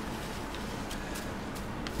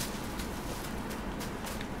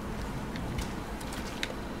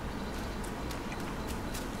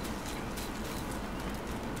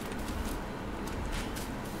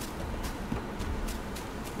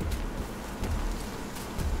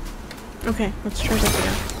 Okay, let's try this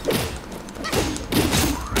again.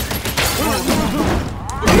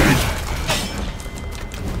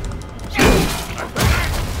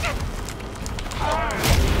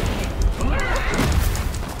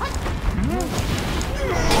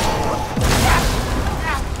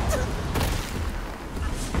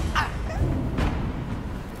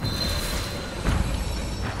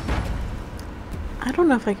 I don't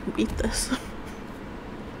know if I can beat this.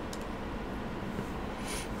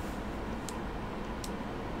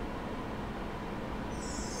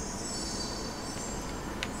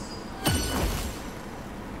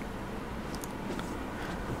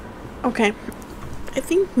 Okay, I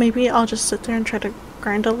think maybe I'll just sit there and try to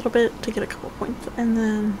grind a little bit to get a couple points, and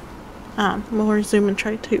then we'll resume and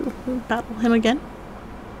try to battle him again.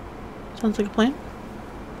 Sounds like a plan.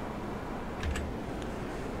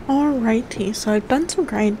 Alrighty, so I've done some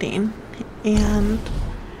grinding, and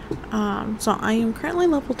so I am currently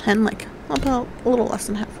level 10, like about a little less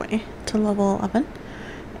than halfway to level 11.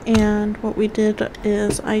 And what we did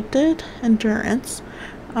is I did endurance.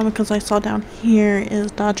 Because I saw down here is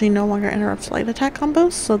dodging no longer interrupts light attack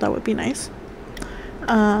combos, so that would be nice.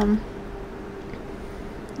 I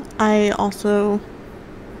also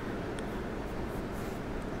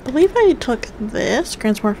believe I took this,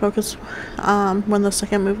 grants more focus when the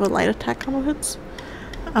second move of light attack combo hits.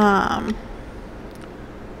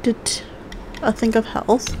 Did a thing of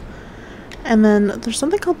health, and then there's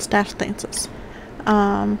something called stash dances.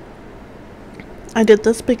 I did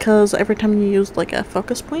this because every time you use like a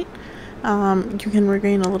focus point, you can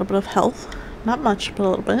regain a little bit of health. Not much, but a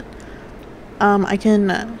little bit. I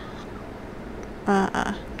can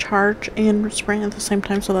charge and spring at the same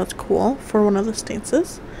time, so that's cool for one of the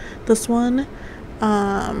stances. This one,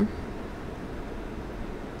 kind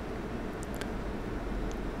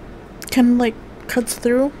of like cuts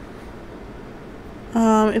through.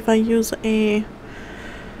 If I use a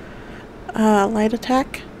light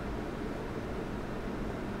attack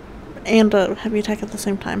and a heavy attack at the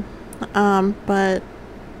same time, but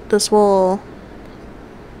this will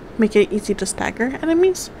make it easy to stagger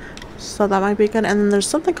enemies, so that might be good. And then there's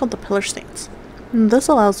something called the pillar stance, and this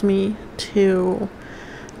allows me to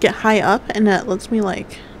get high up, and it lets me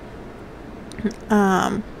like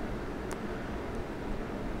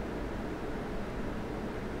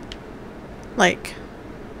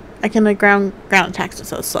I can ground attacks, it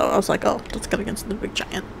says, so I was like, oh, that's good against the big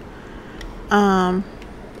giant.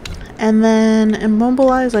 And then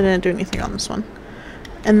immobilize, I didn't do anything on this one.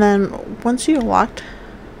 And then once you unlocked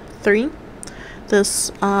 3,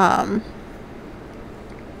 this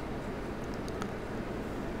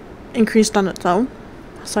increased on its own,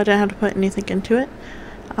 so I didn't have to put anything into it.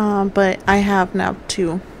 But I have now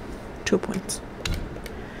two points.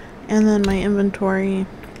 And then my inventory,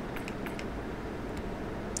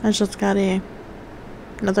 I just got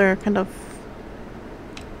another kind of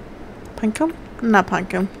pinecone? Not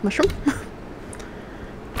pinecone, mushroom.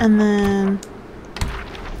 And then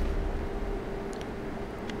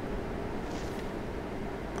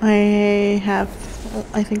I have,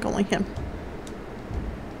 I think, only him.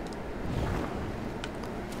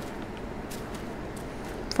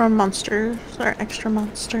 From monsters, or extra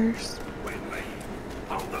monsters.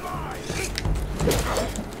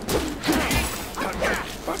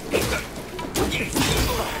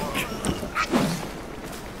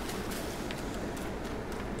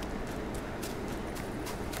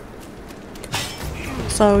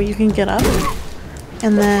 So you can get up,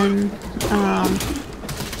 and then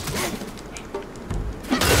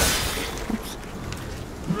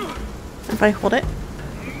if I hold it,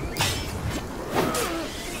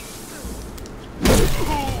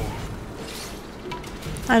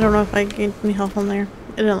 I don't know if I gained any health on there.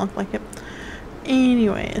 It didn't look like it.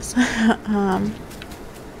 Anyways,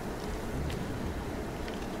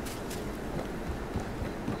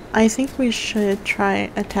 I think we should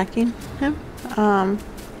try attacking him.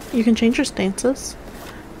 You can change your stances.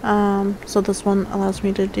 So this one allows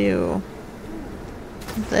me to do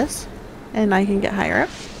this, and I can get higher up.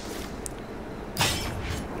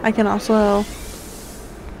 I can also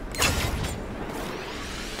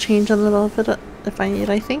change a little bit if I need,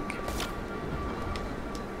 I think.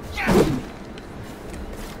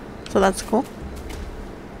 So that's cool.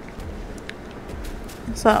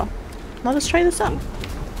 So, let us try this out.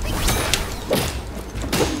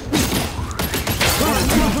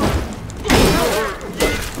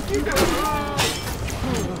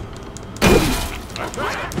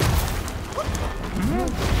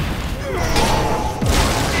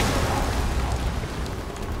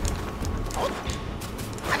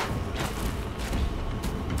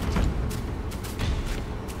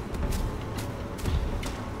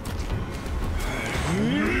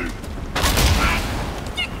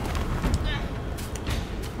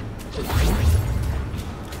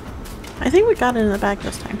 I think we got it in the back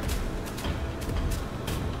this time.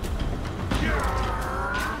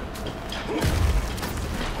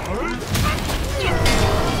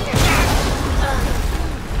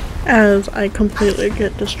 As I completely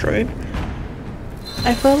get destroyed.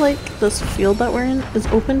 I feel like this field that we're in is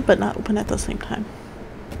open, but not open at the same time.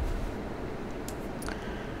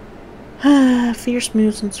 Fierce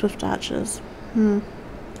moves and swift dodges. I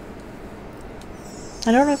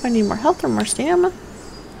don't know if I need more health or more stamina.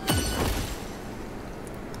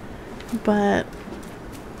 But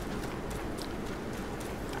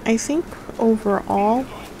I think overall,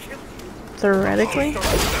 theoretically,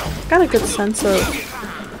 got a good sense of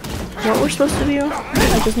what we're supposed to do.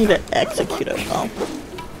 I just need to execute it well.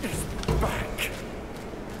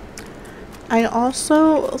 I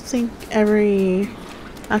also think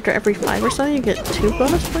after every 5 or so, you get 2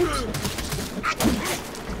 bonus points.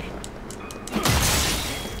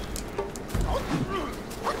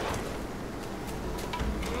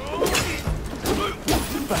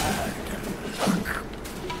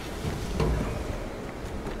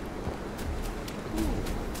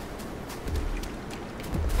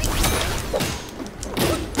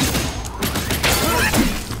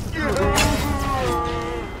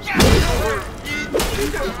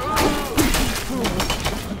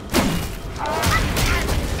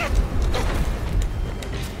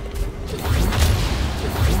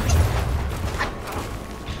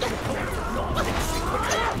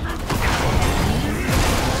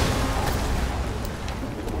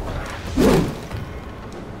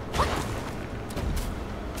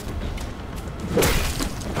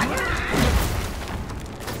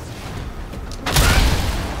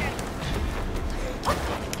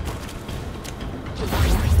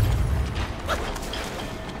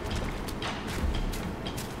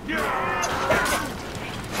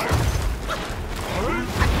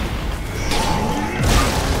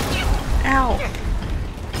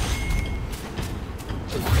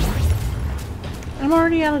 I'm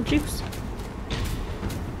already out of juice.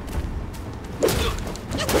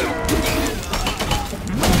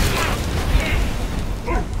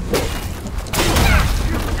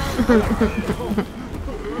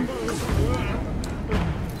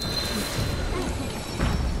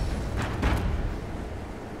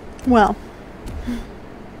 Well.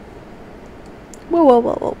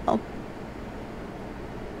 Whoa.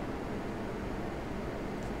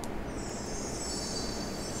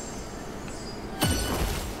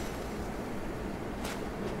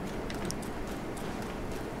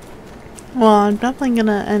 Well, I'm definitely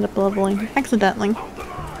gonna end up leveling accidentally.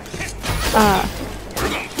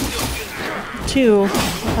 To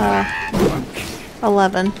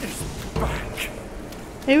 11.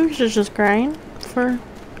 Maybe we should just grind for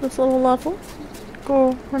this little level.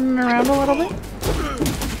 Go running around a little bit.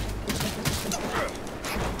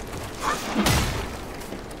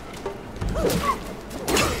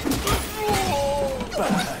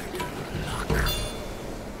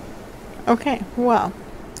 Okay, well,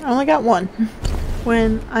 I only got 1.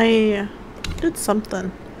 When I did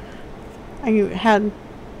something,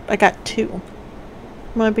 I got 2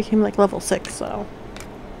 when I became like level 6, so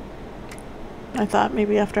I thought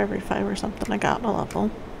maybe after every 5 or something I got a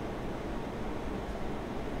level.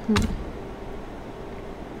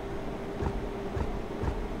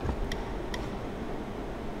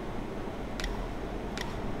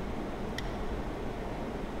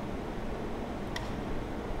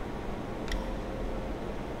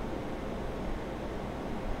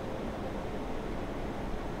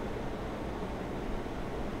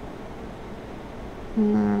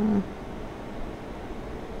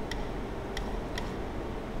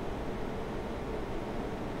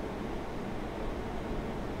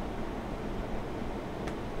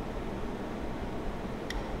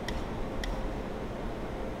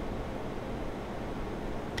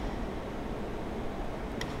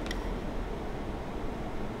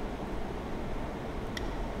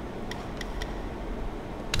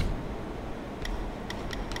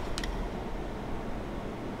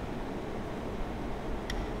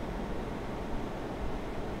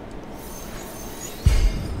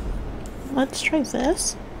 Let's try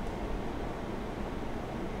this.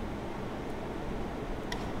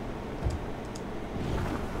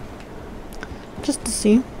 just to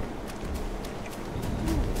see.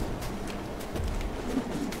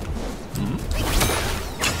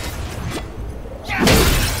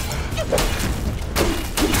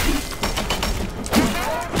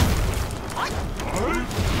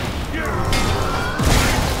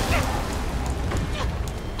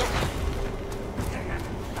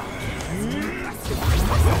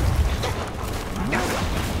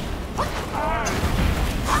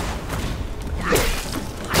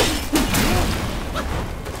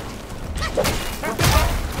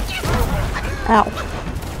 Ow.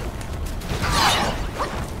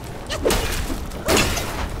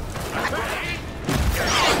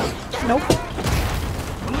 Nope.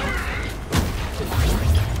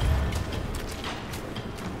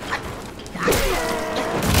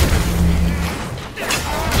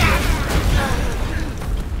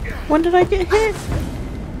 When did I get hit?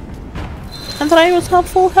 I thought I was on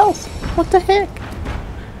full health. What the heck?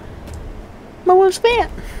 What was that?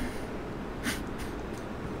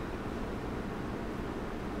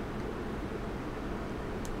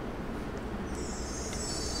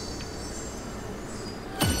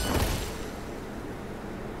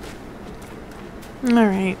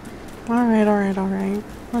 Alright. Alright.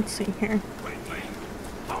 Let's see here.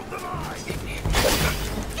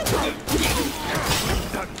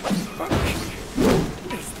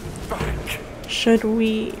 Should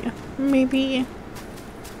we maybe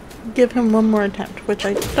give him one more attempt, which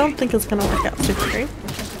I don't think is gonna work out super great.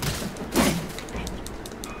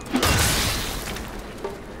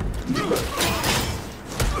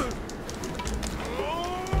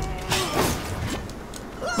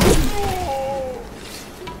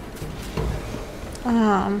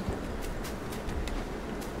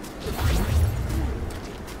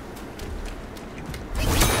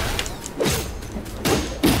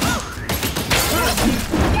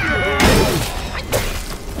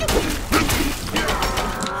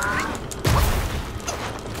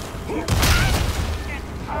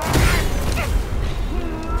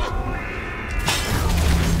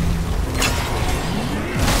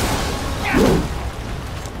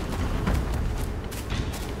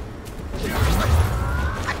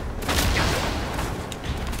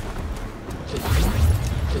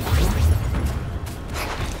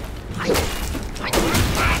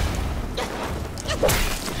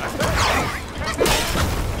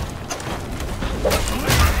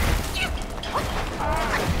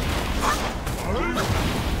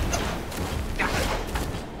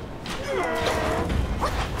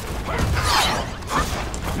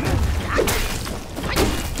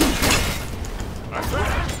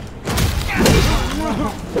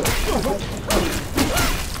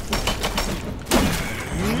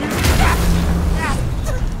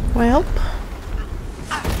 Well,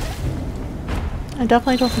 I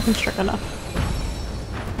definitely don't think I'm strong enough.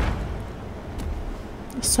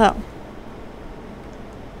 So,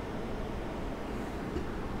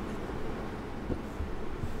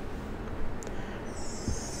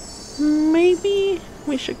 maybe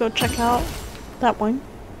we should go check out that one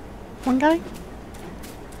guy.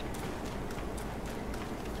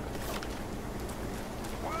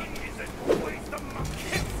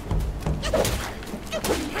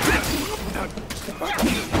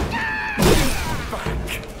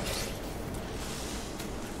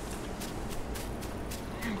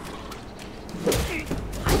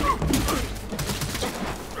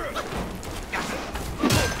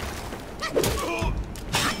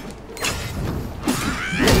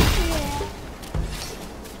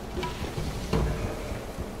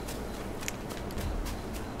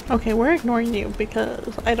 Okay, we're ignoring you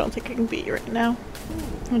because I don't think I can beat you right now.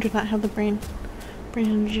 I do not have the brain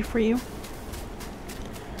energy for you.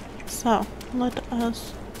 So, let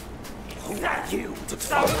us... You to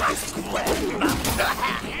follow this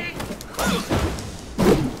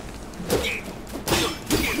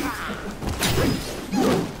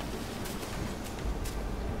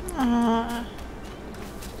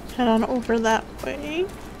head on over that way.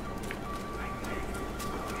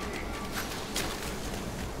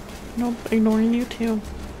 Nope, ignoring you too.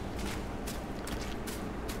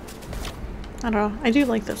 I don't know. I do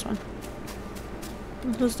like this one.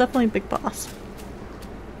 This is definitely a big boss.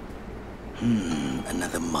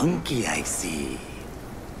 Another monkey, I see.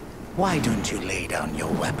 Why don't you lay down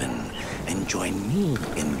your weapon and join me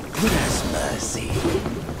in Buddha's mercy?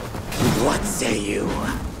 What say you?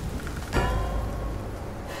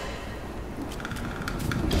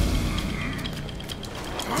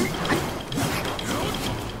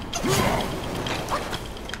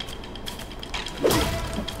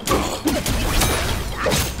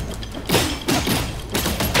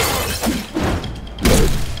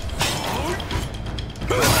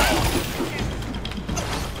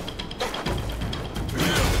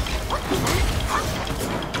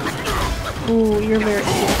 you're very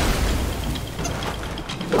cool.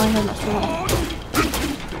 Oh, I have no sword.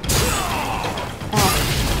 Ow.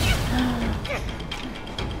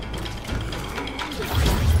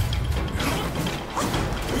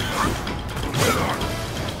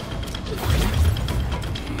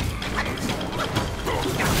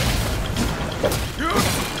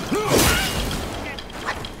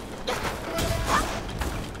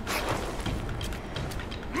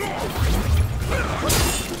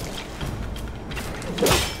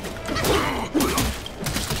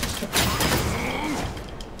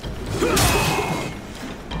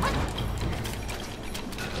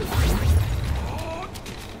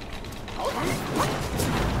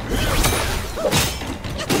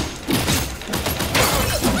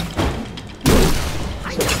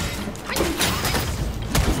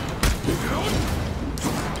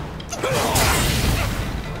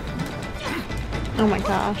 Oh my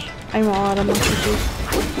gosh, I'm all out of monkey juice.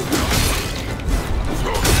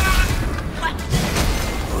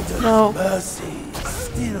 No.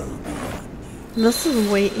 This is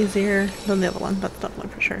way easier than the other one, that's definitely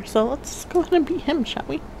for sure. So let's go ahead and beat him, shall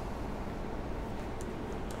we?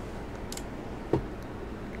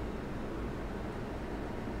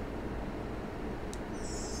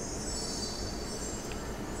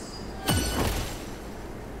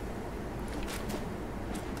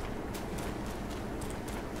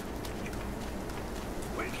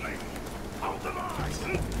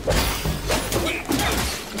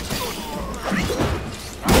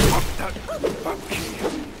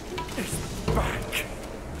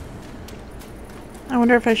 I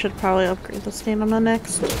wonder if I should probably upgrade the stamina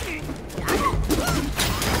next.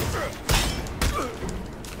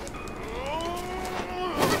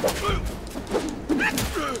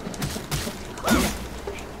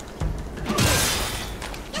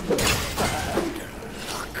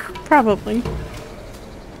 Probably.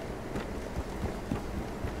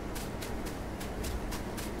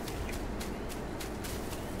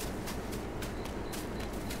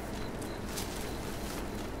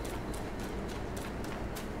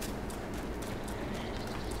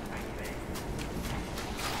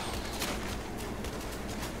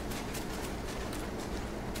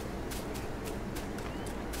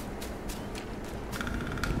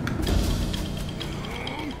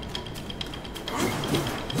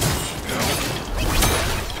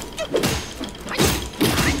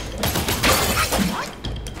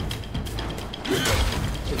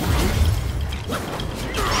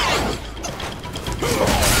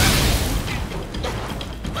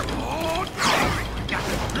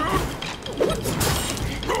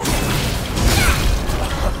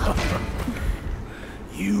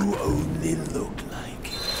 You only look like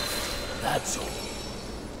it. That's all.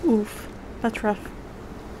 Oof, that's rough.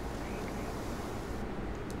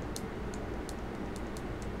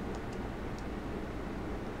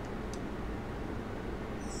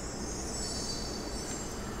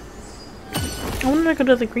 I wanted to go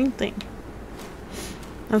to the green thing.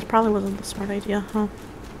 That probably wasn't the smart idea, huh?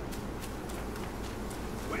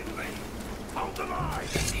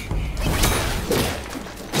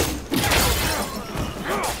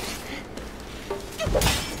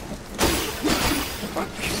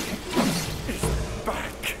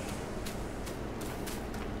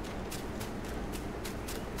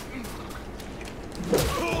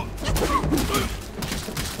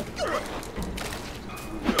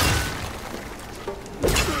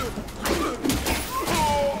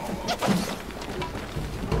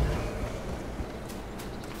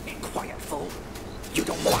 You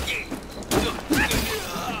don't want it.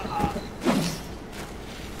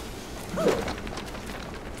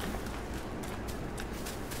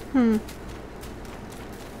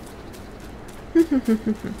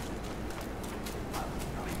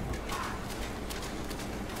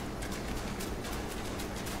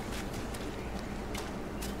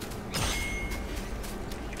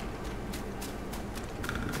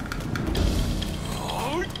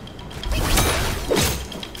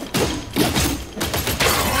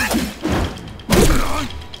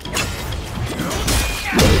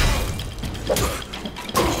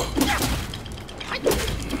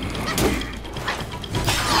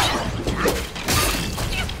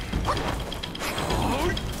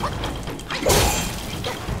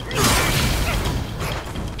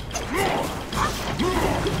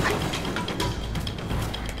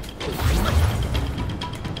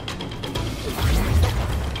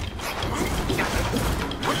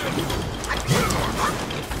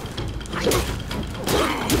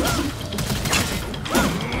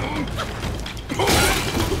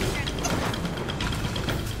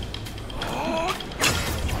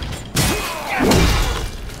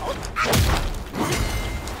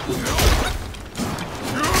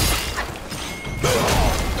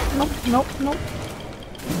 nope, nope, nope.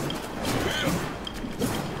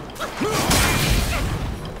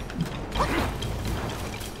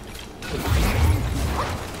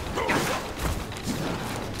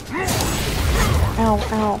 Ow,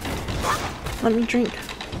 ow. Let me drink.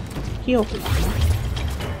 Heal.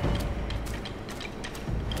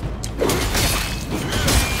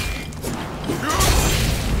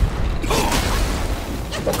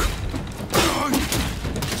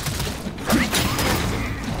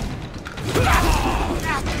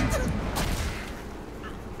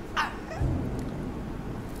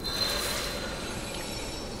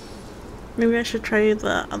 Maybe I should try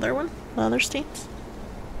the other one, the other states.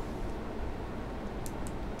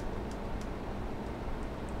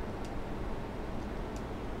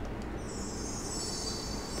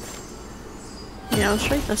 Yeah, let's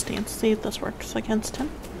try this dance, see if this works against him.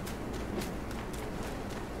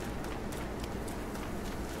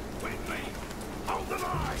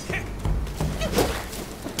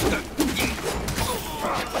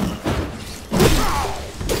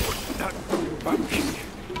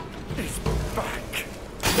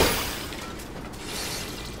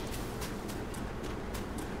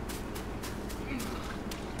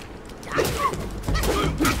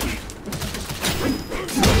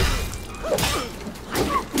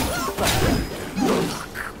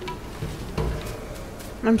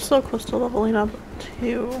 I'm so close to leveling up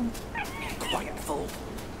too. Quiet, fool.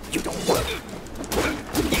 You don't work.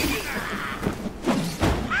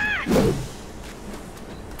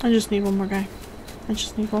 I just need one more guy. I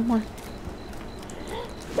just need one more.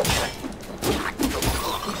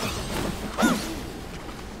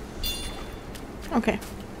 Okay.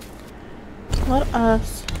 Let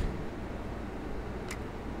us...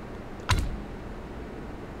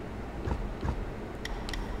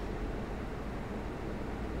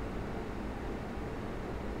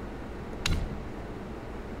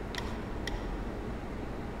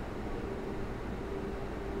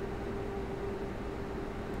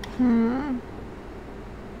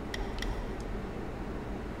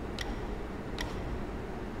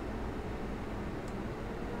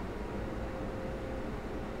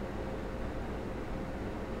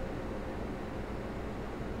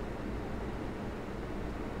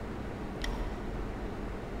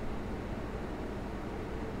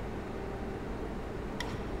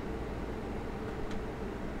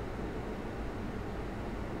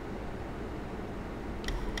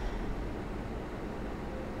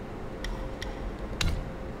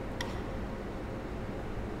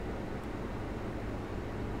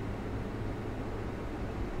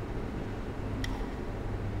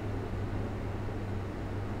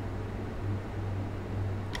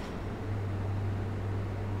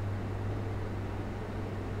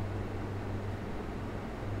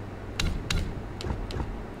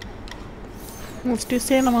 Let's do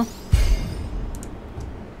cinema.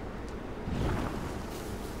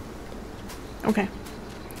 Okay.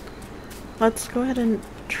 Let's go ahead and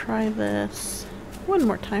try this one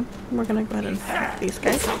more time. We're gonna go ahead and hack these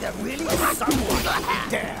guys. There really is someone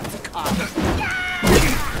dare to come.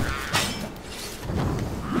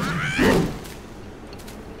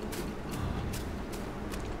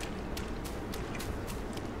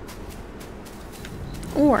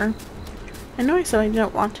 Or, I know I said I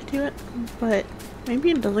didn't want to do it, but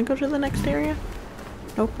maybe it doesn't go to the next area.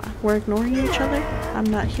 Nope, we're ignoring each other. I'm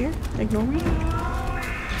not here. Ignore me.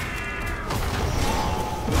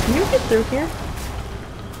 Can you get through here?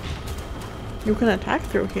 You can attack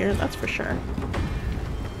through here, that's for sure.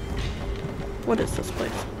 What is this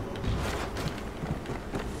place?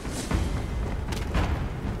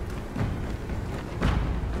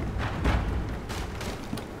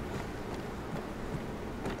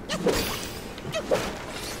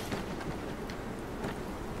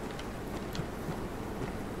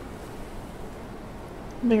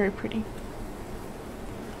 Very pretty.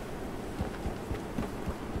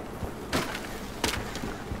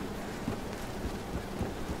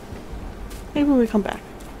 Maybe we come back.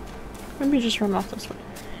 Maybe just run off this way.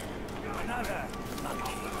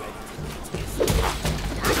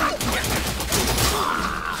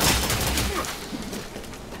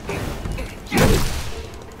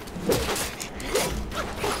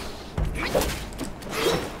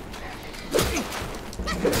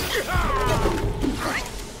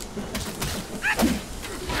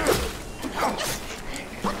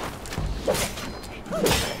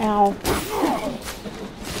 Ow.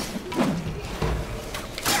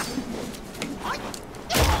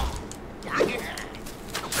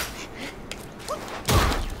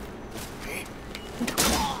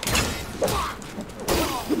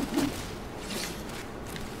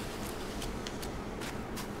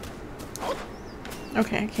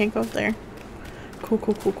 Okay, I can't go up there. Cool,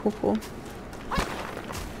 cool, cool, cool, cool.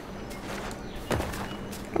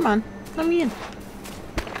 Come on, let me in.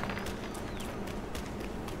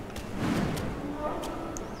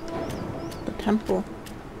 The temple.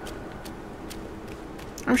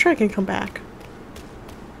 I'm sure I can come back.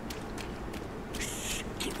 Shh,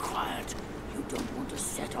 keep quiet. You don't want to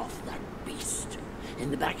set off that beast. In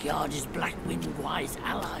the backyard is Blackwind Wise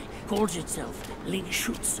ally. Calls itself Ling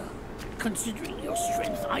Schutzer. Considering your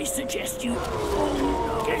strength, I suggest you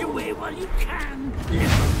get away while you can,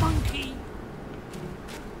 little monkey.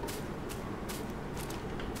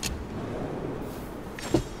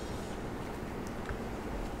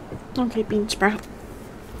 Okay, Bean Sprout.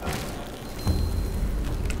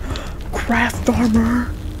 Craft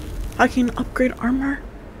armor! I can upgrade armor?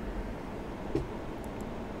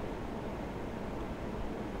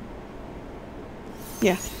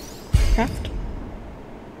 Yeah. Craft?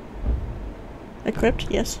 Equipped?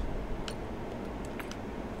 Yes.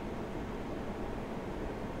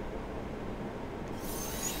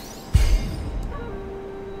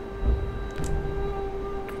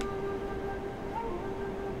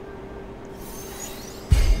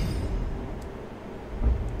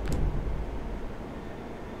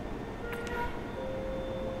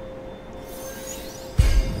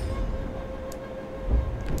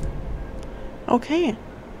 Okay.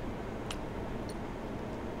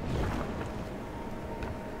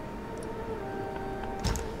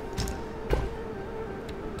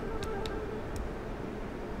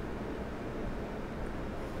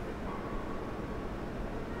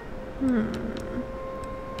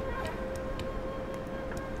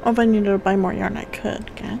 Oh, if I needed to buy more yarn, I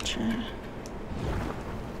could. Gotcha.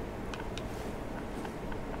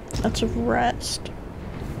 Let's rest.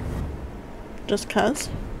 Just cuz.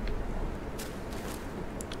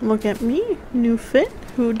 Look at me. New fit.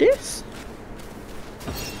 Who dis?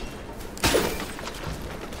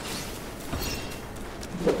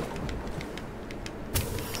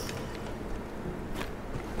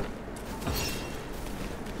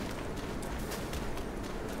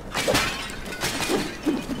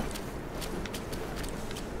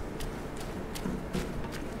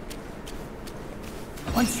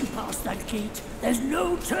 Once you pass that gate, there's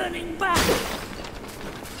no turning back.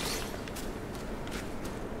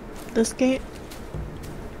 This gate?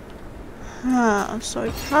 Huh, so I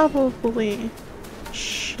probably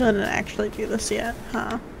shouldn't actually do this yet,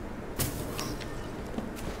 huh?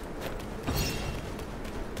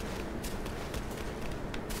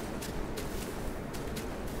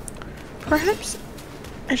 Perhaps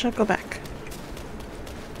I shall go back.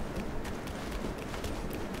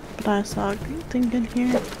 But I saw a green thing in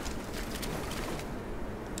here.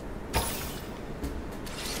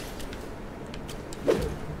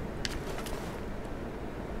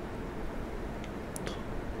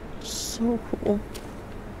 So cool.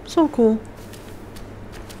 So cool.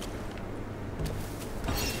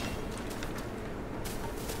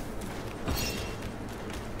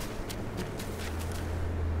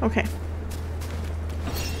 Okay.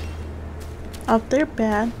 Up there,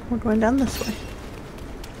 bad. We're going down this way.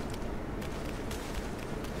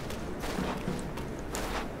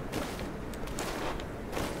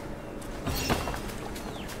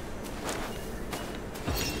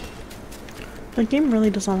 The game really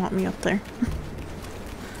doesn't want me up there.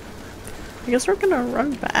 I guess we're gonna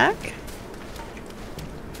run back.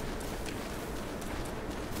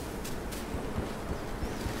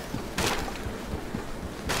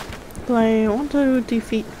 But I want to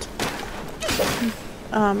defeat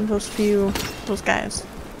those guys.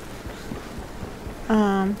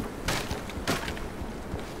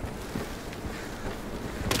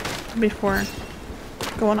 Before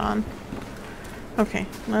going on. Okay,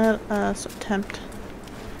 let us attempt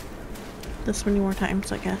this many more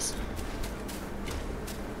times, I guess.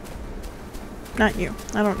 Not you.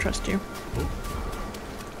 I don't trust you.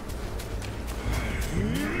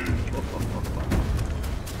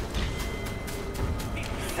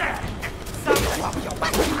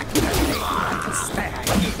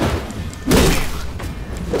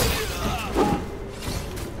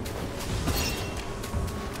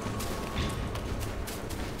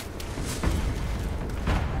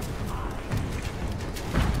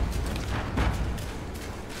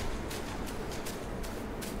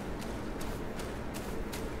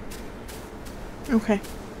 Okay.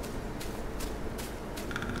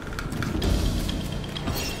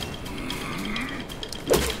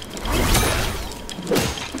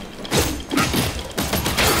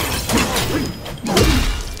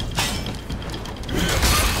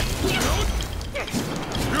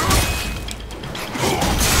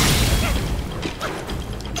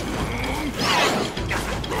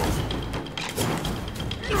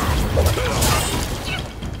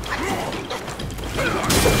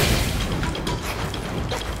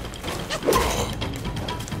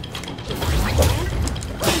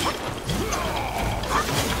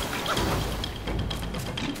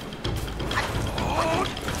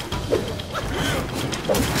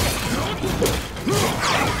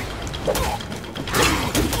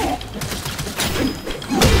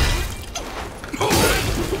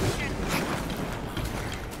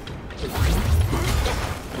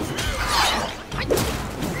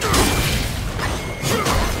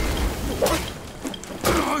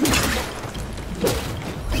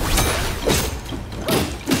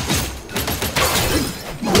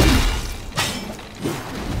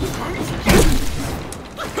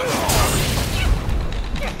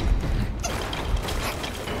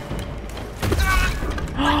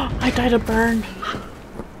 I died of burn.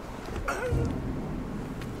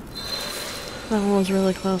 That one was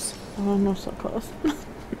really close. That one was so close.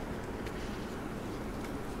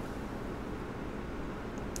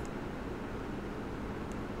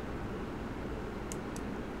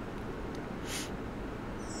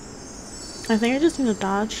 I think I just need to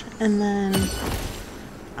dodge and then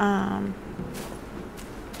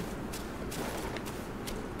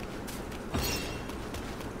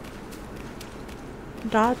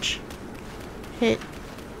dodge, hit,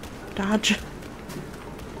 dodge.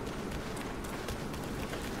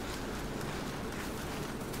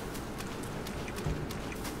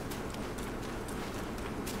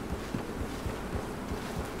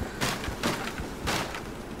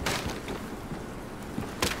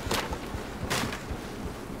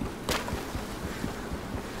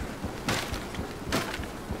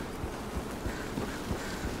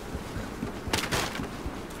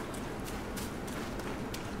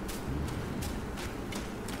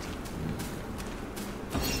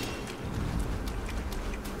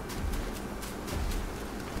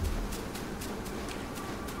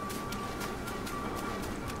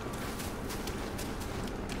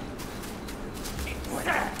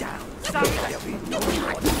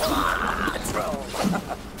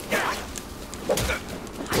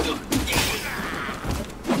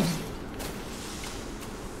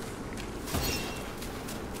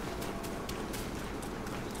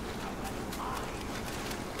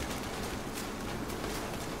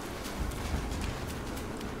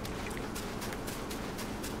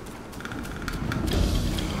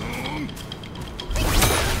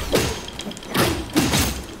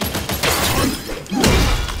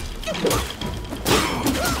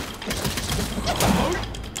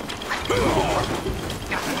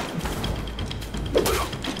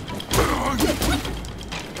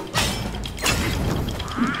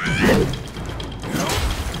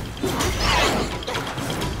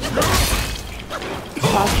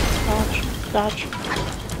 Dodge.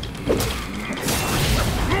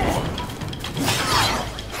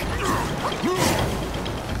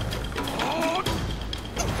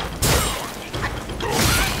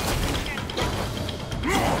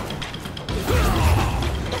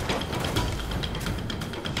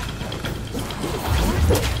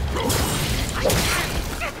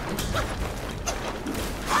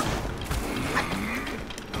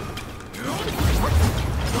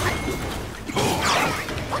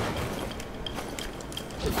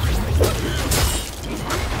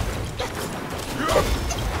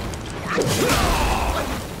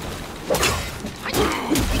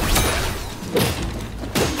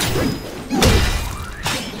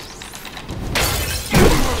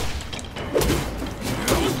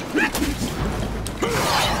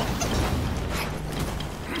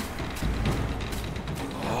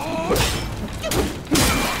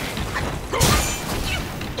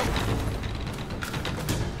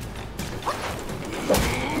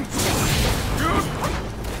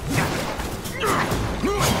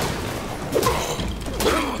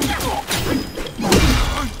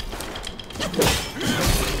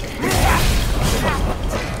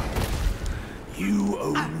 You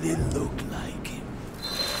only look like him.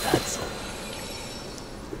 That's all.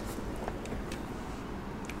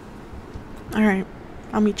 Alright,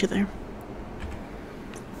 I'll meet you there.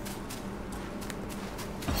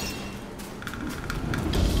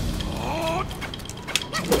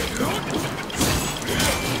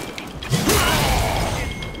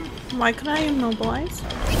 Why could I immobilize?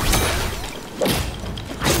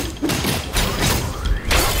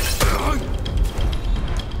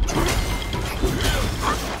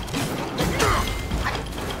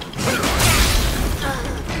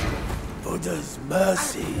 Buddha's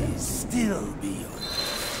mercy still be on.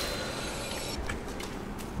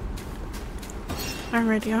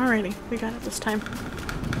 Alrighty, we got it this time.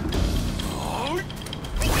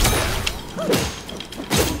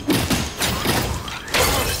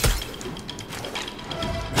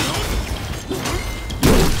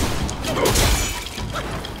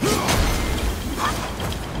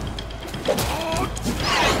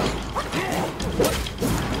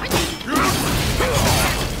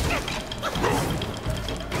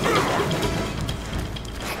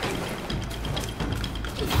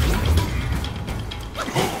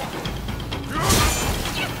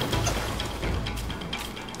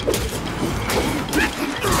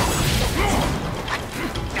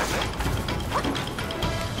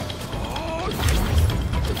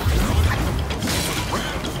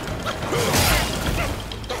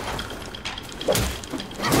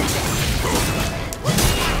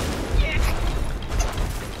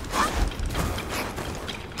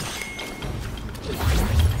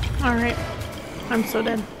 I'm so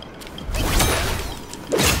dead.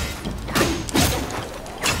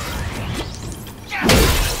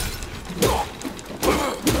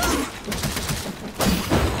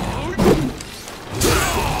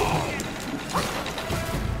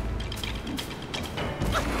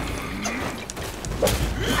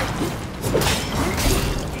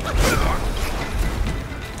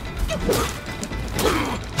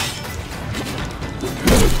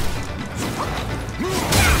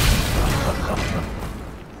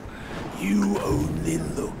 You only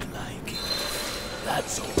look like it.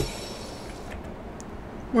 That's all.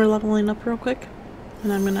 We're leveling up real quick,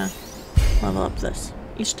 and I'm gonna level up this.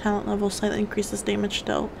 Each talent level slightly increases damage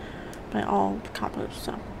dealt by all the combos,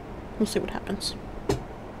 so we'll see what happens.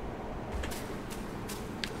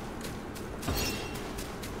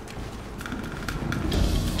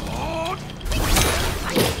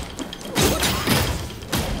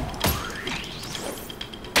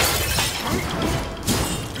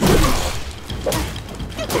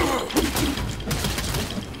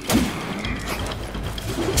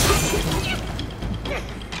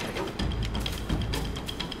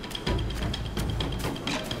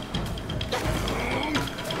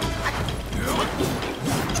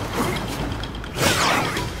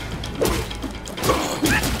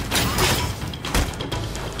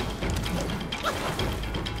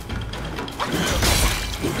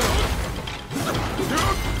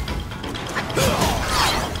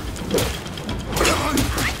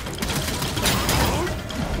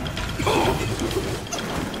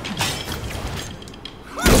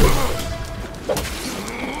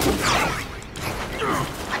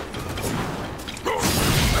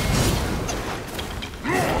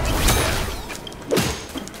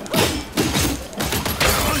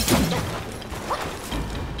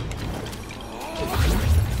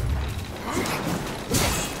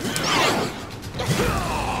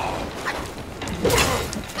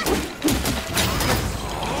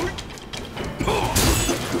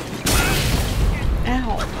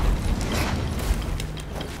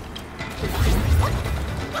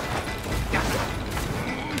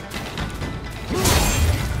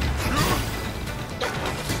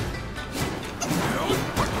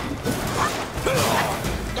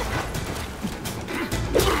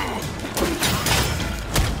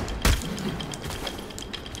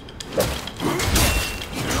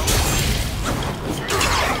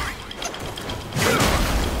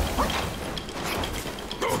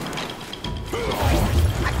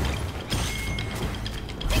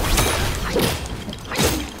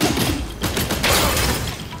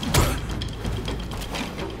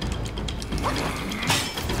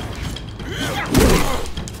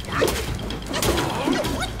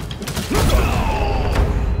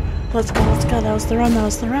 Let's go, let's go. That was the run, that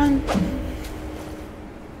was the run.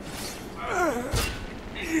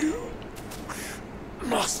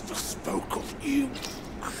 Master spoke of you.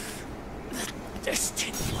 The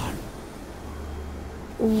destined one.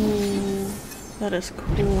 Ooh, that is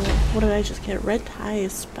cool. What did I just get? Red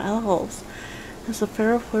ties, spells. As the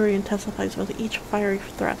Pharaoh Flurry intensifies with each fiery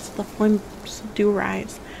thrust, the flames do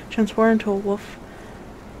rise, transform into a wolf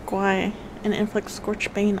guai, and inflict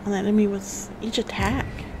scorched bane on the enemy with each attack.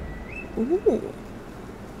 Ooh.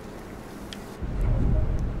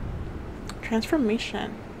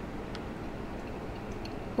 Transformation.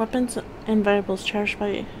 Weapons and valuables cherished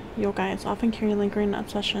by yogais often carry lingering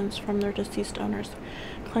obsessions from their deceased owners.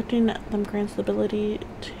 Collecting them grants the ability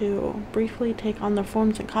to briefly take on their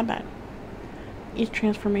forms in combat. Each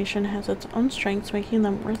transformation has its own strengths, making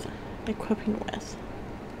them worth equipping with.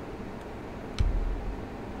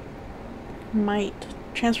 Might.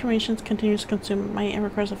 Transformations continues to consume might and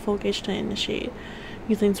requires a full gauge to initiate.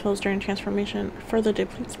 Using spells during transformation further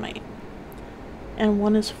depletes might. And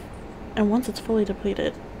once it's fully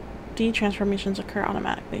depleted, de-transformations occur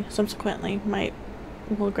automatically. Subsequently, might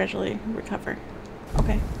will gradually recover.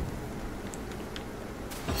 Okay.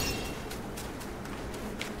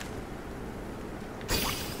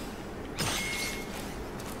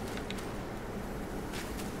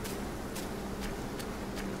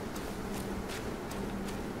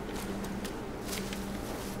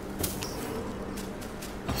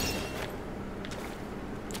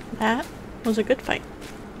 That was a good fight.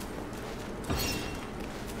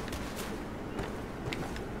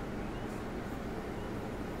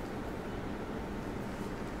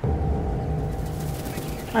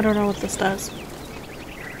 I don't know what this does,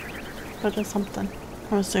 but it's something,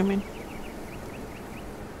 I'm assuming.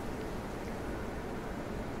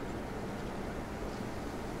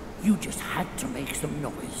 You just had to make some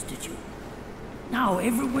noise, did you? Now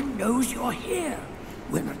everyone knows you're here.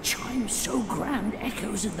 When a chime so grand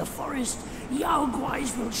echoes in the forest,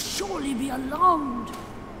 Yaoguais will surely be alarmed.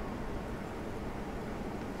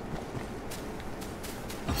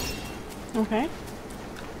 Okay.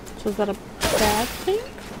 So is that a bad thing?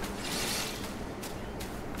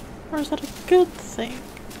 Or is that a good thing?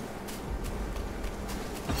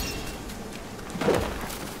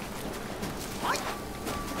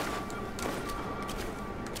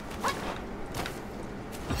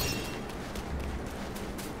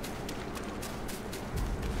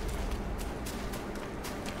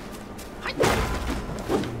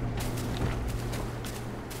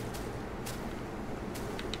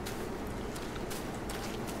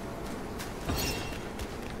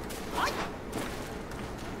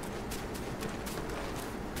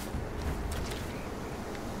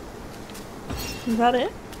 Is that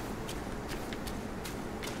it?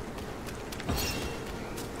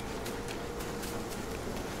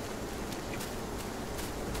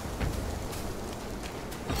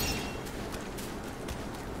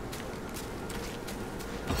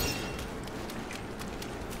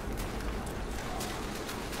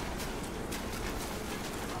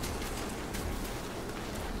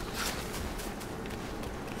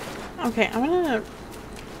 Okay, I'm gonna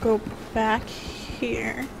go back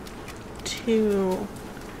here to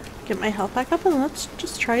get my health back up, and let's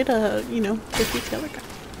just try to, you know, defeat the other guy.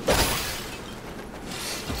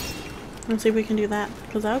 And see if we can do that,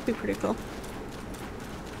 because that would be pretty cool.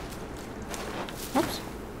 Oops.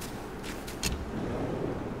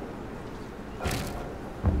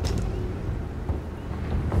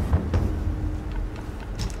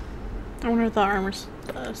 I wonder if the armor's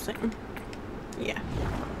the same. Yeah.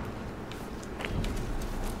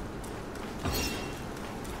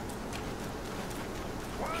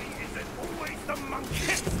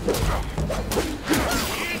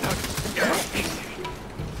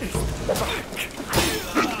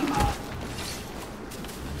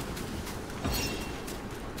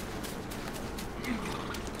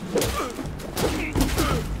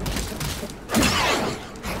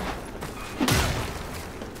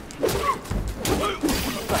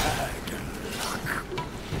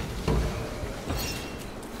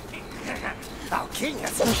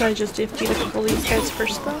 I'll try to just defeat a couple of these guys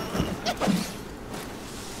first, though.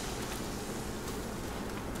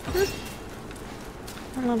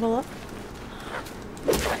 I'll level up.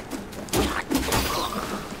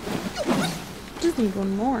 Just need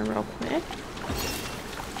one more real quick.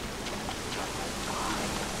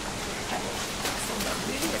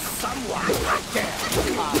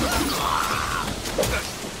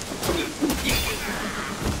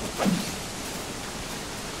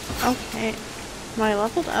 Okay. Well, I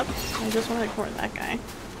leveled up. I just want to ignore that guy.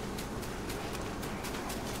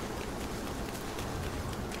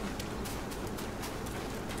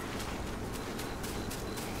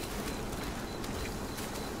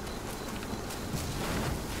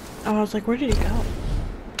 Oh, I was like, where did he go?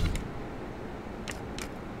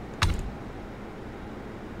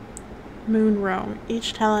 Moon Roam.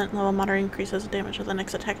 Each talent level moderate increases the damage of the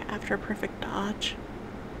next attack after a perfect dodge.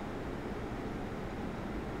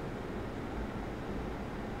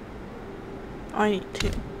 Oh, I need 2.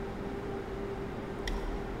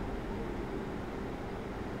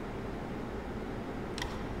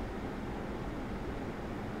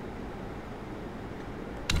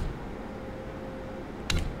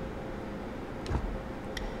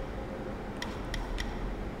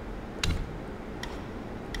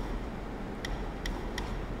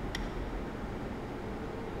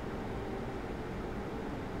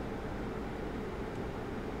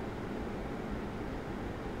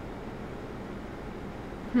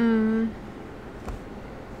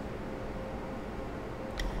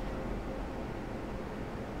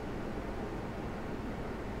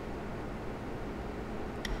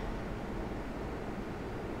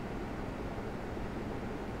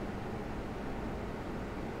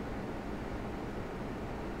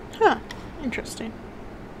 Huh. Interesting.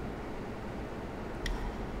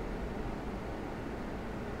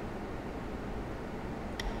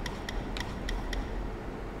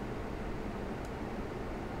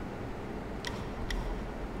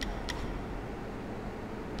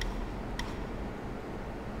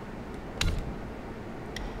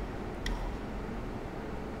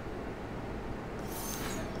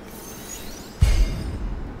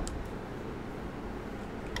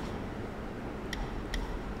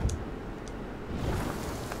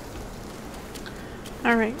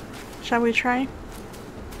 Alright, shall we try?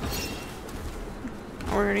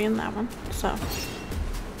 We're already in that one, so.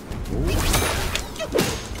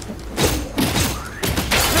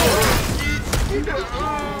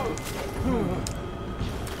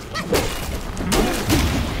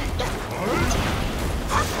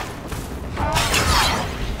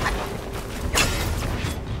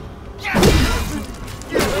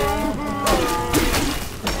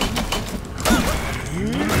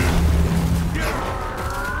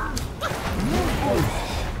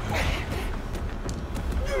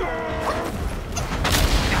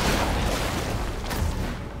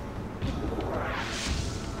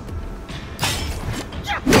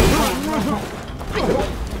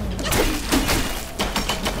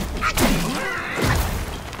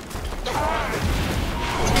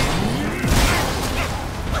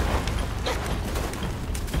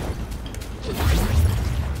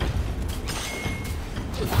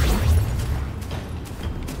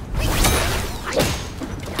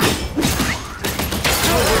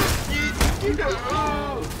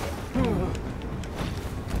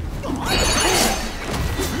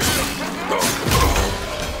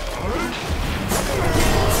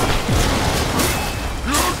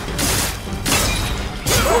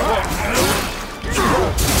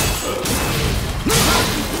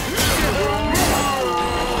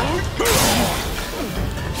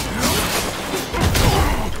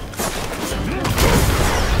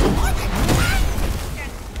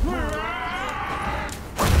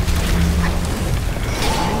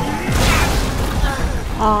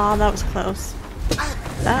 Oh, that was close.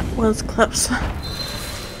 That was close.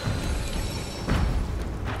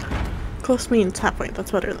 Close means halfway.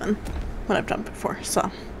 That's better than what I've done before,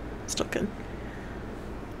 so still good.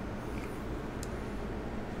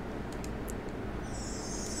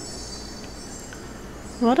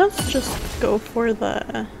 Let us just go for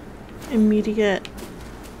the immediate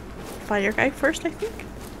fire guy first, I think.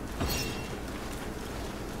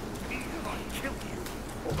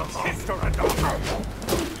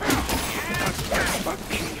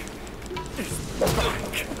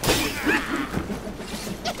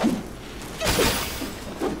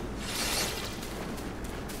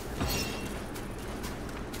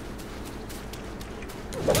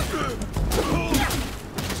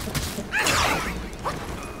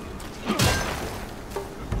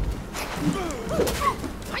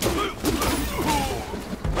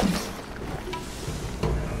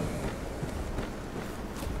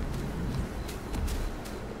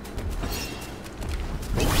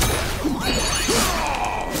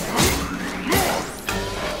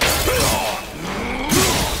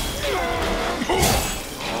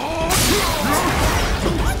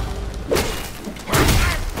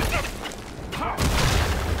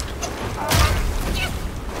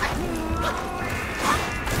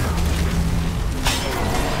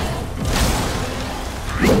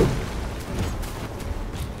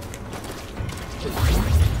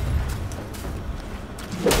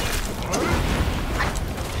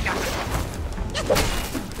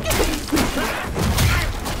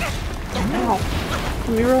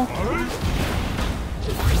 Let me roll.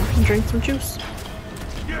 And drink some juice.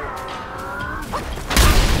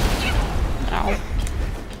 Ow.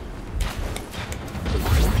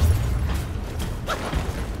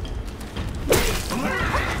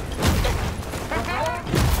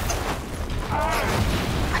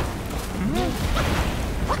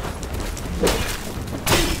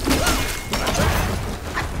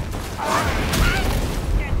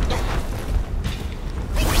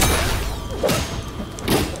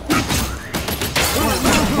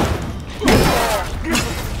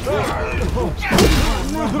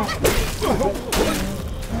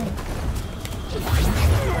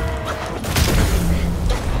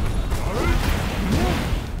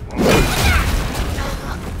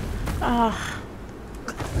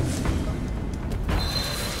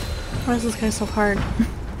 Why is this guy so hard?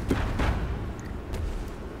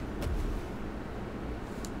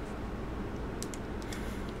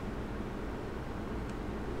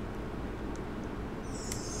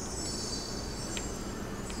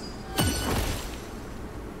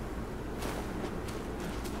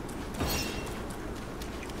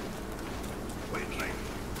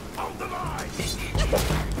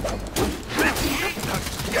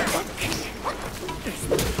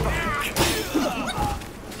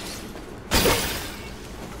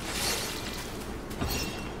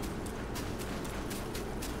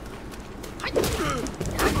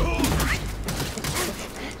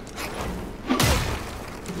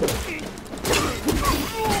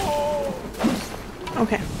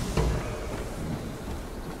 Okay.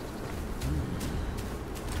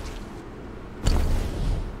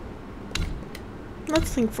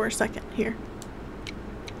 Let's think for a second here.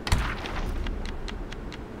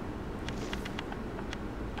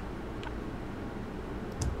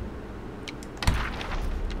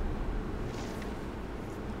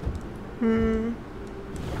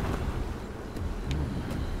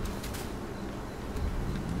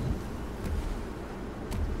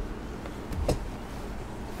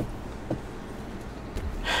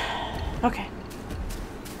 Okay.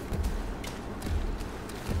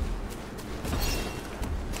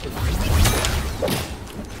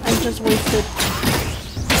 I just wasted.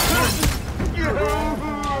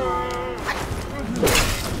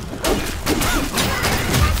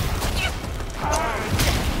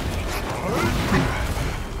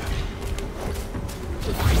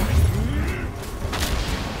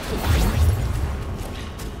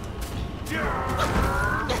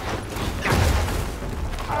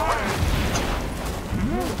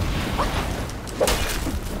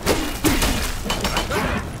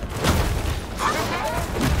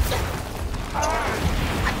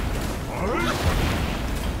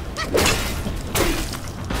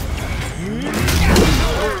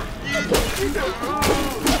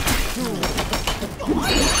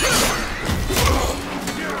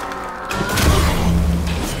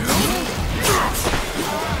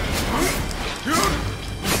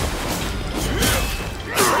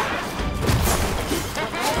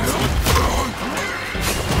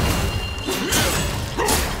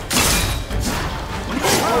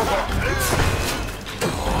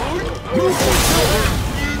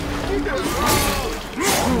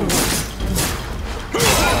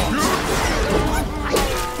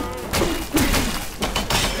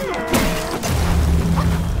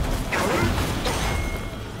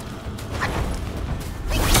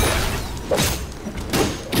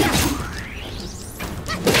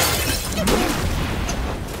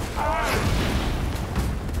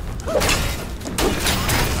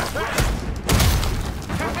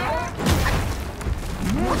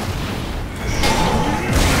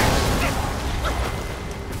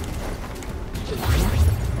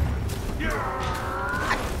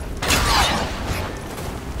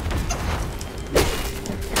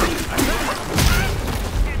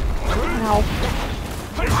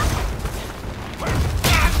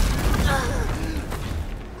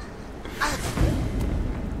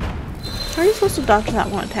 to dodge that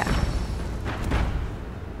one attack.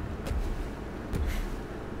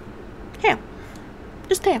 Ham.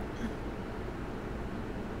 Just ham.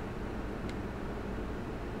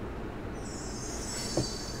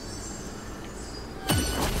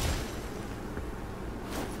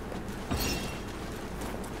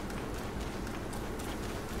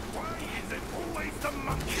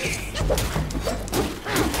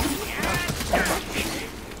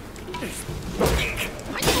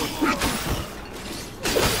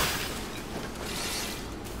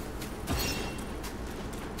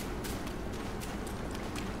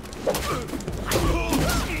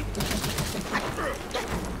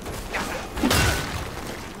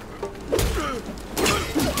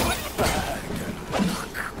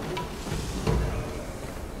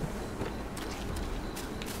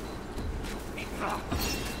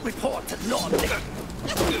 Report to Lord.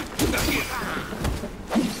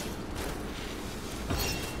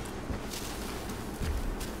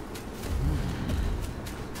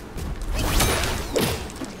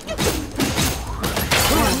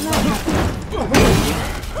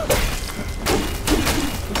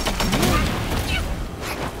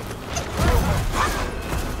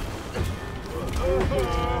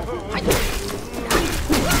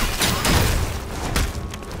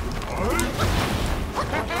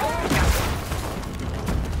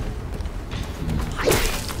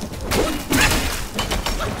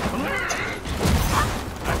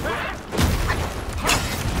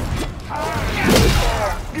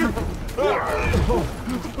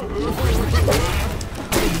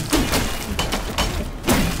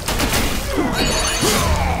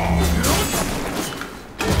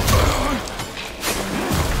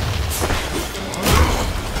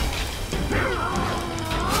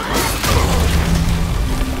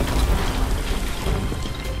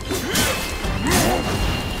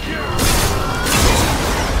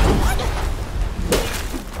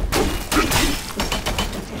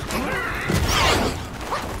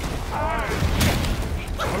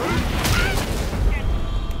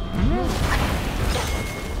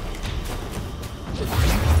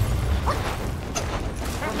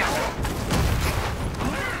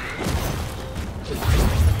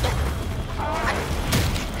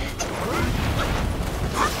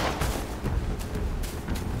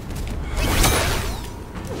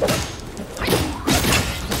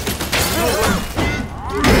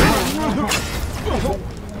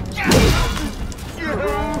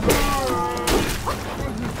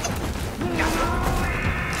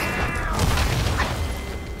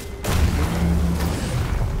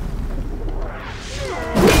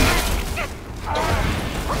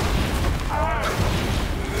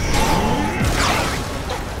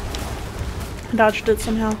 Dodged it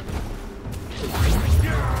somehow.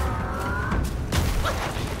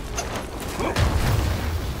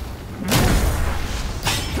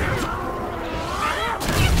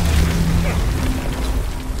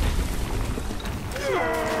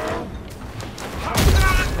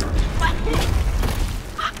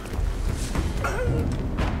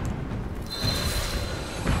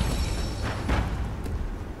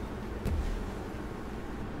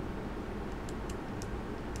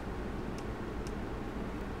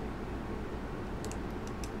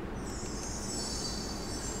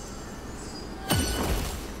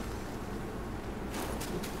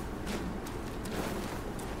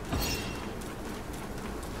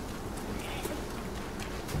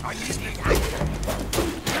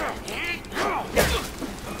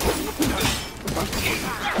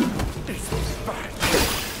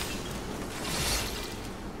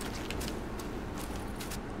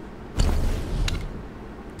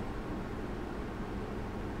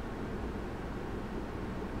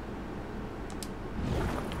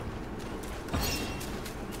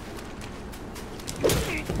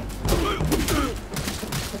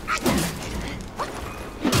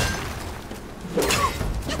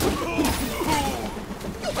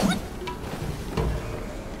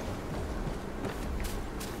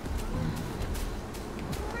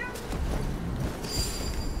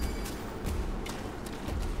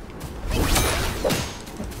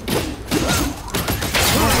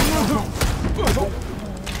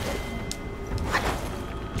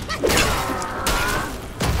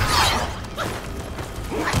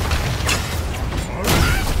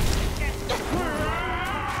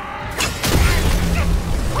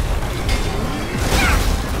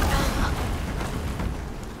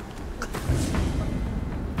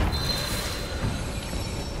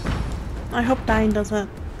 I hope dying doesn't,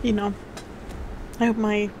 you know, I hope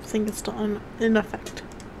my thing is still in effect.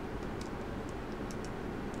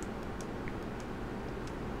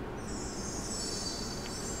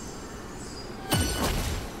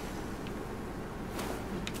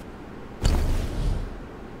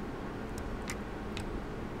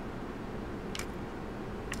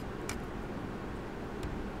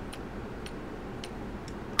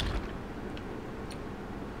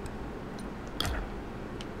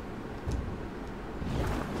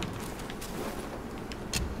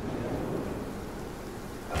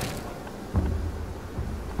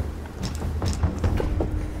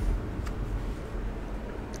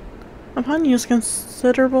 Upon use,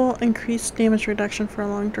 considerable increased damage reduction for a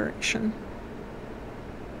long duration.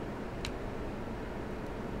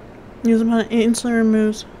 Use upon instantly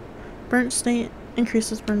removes burnt state,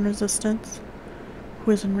 increases burn resistance,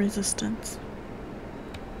 poison resistance.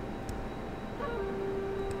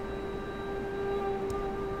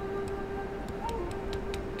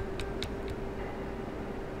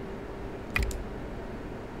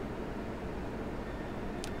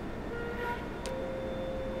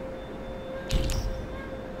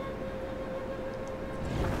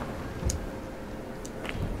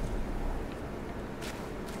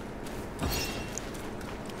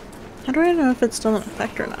 How do I know if it's still in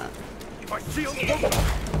effect or not? My shield back.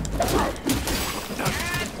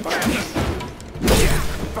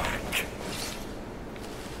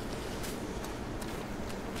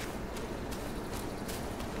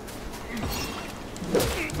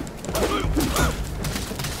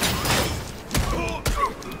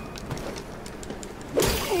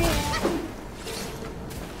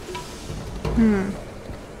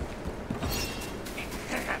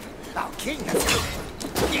 Our king has come.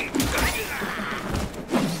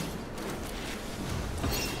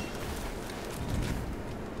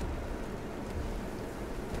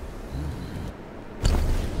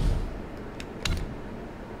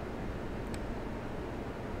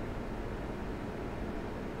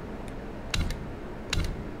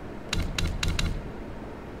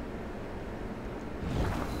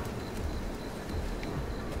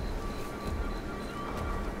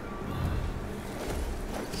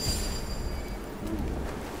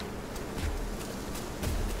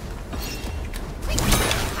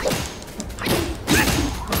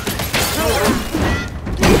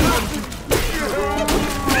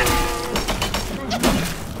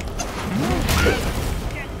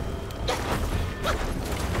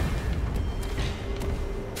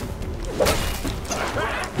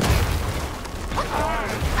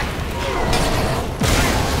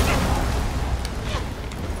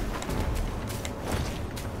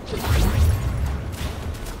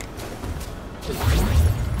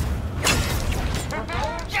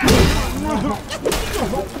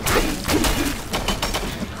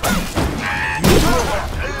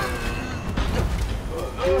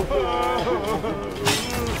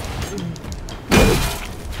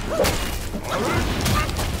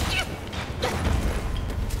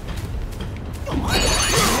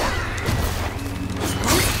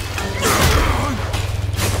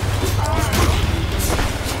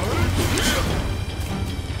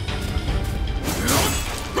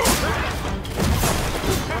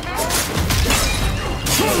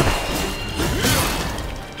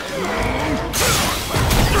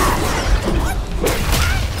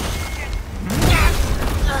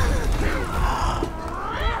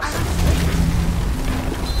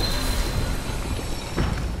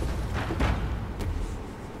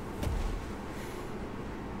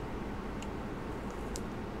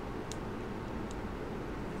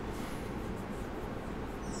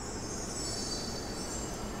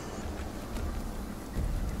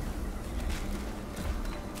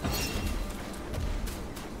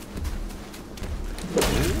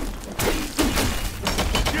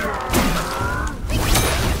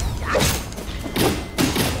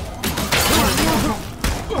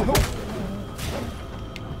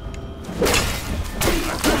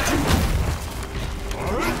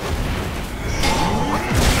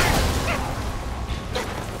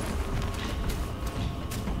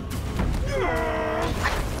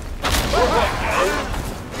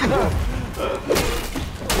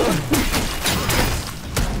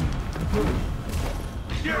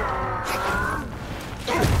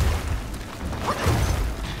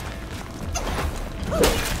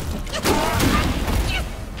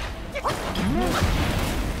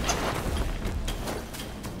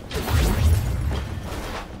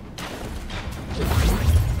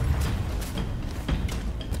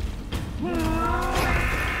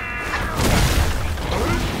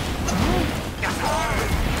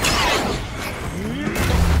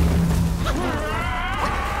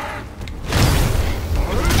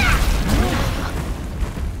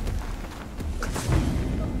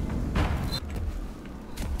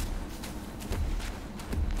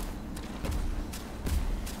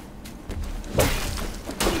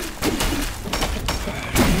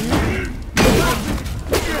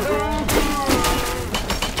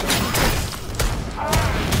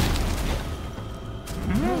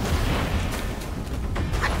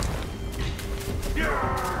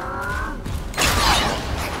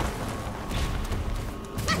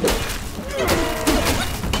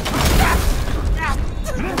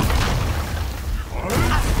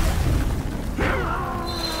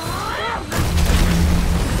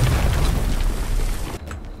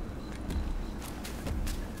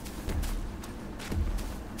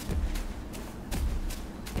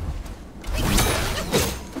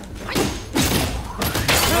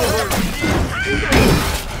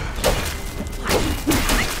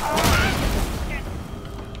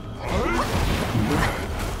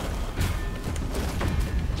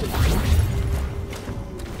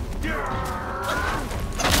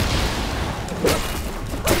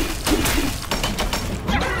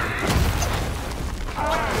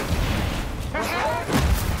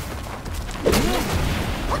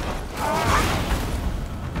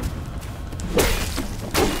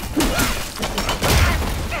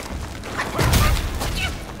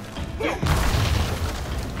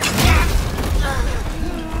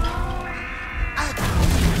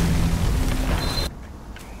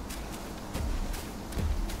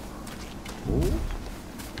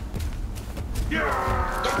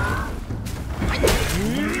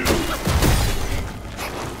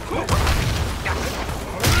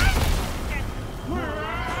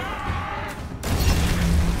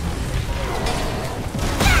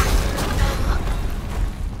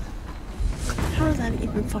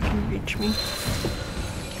 fucking reach me.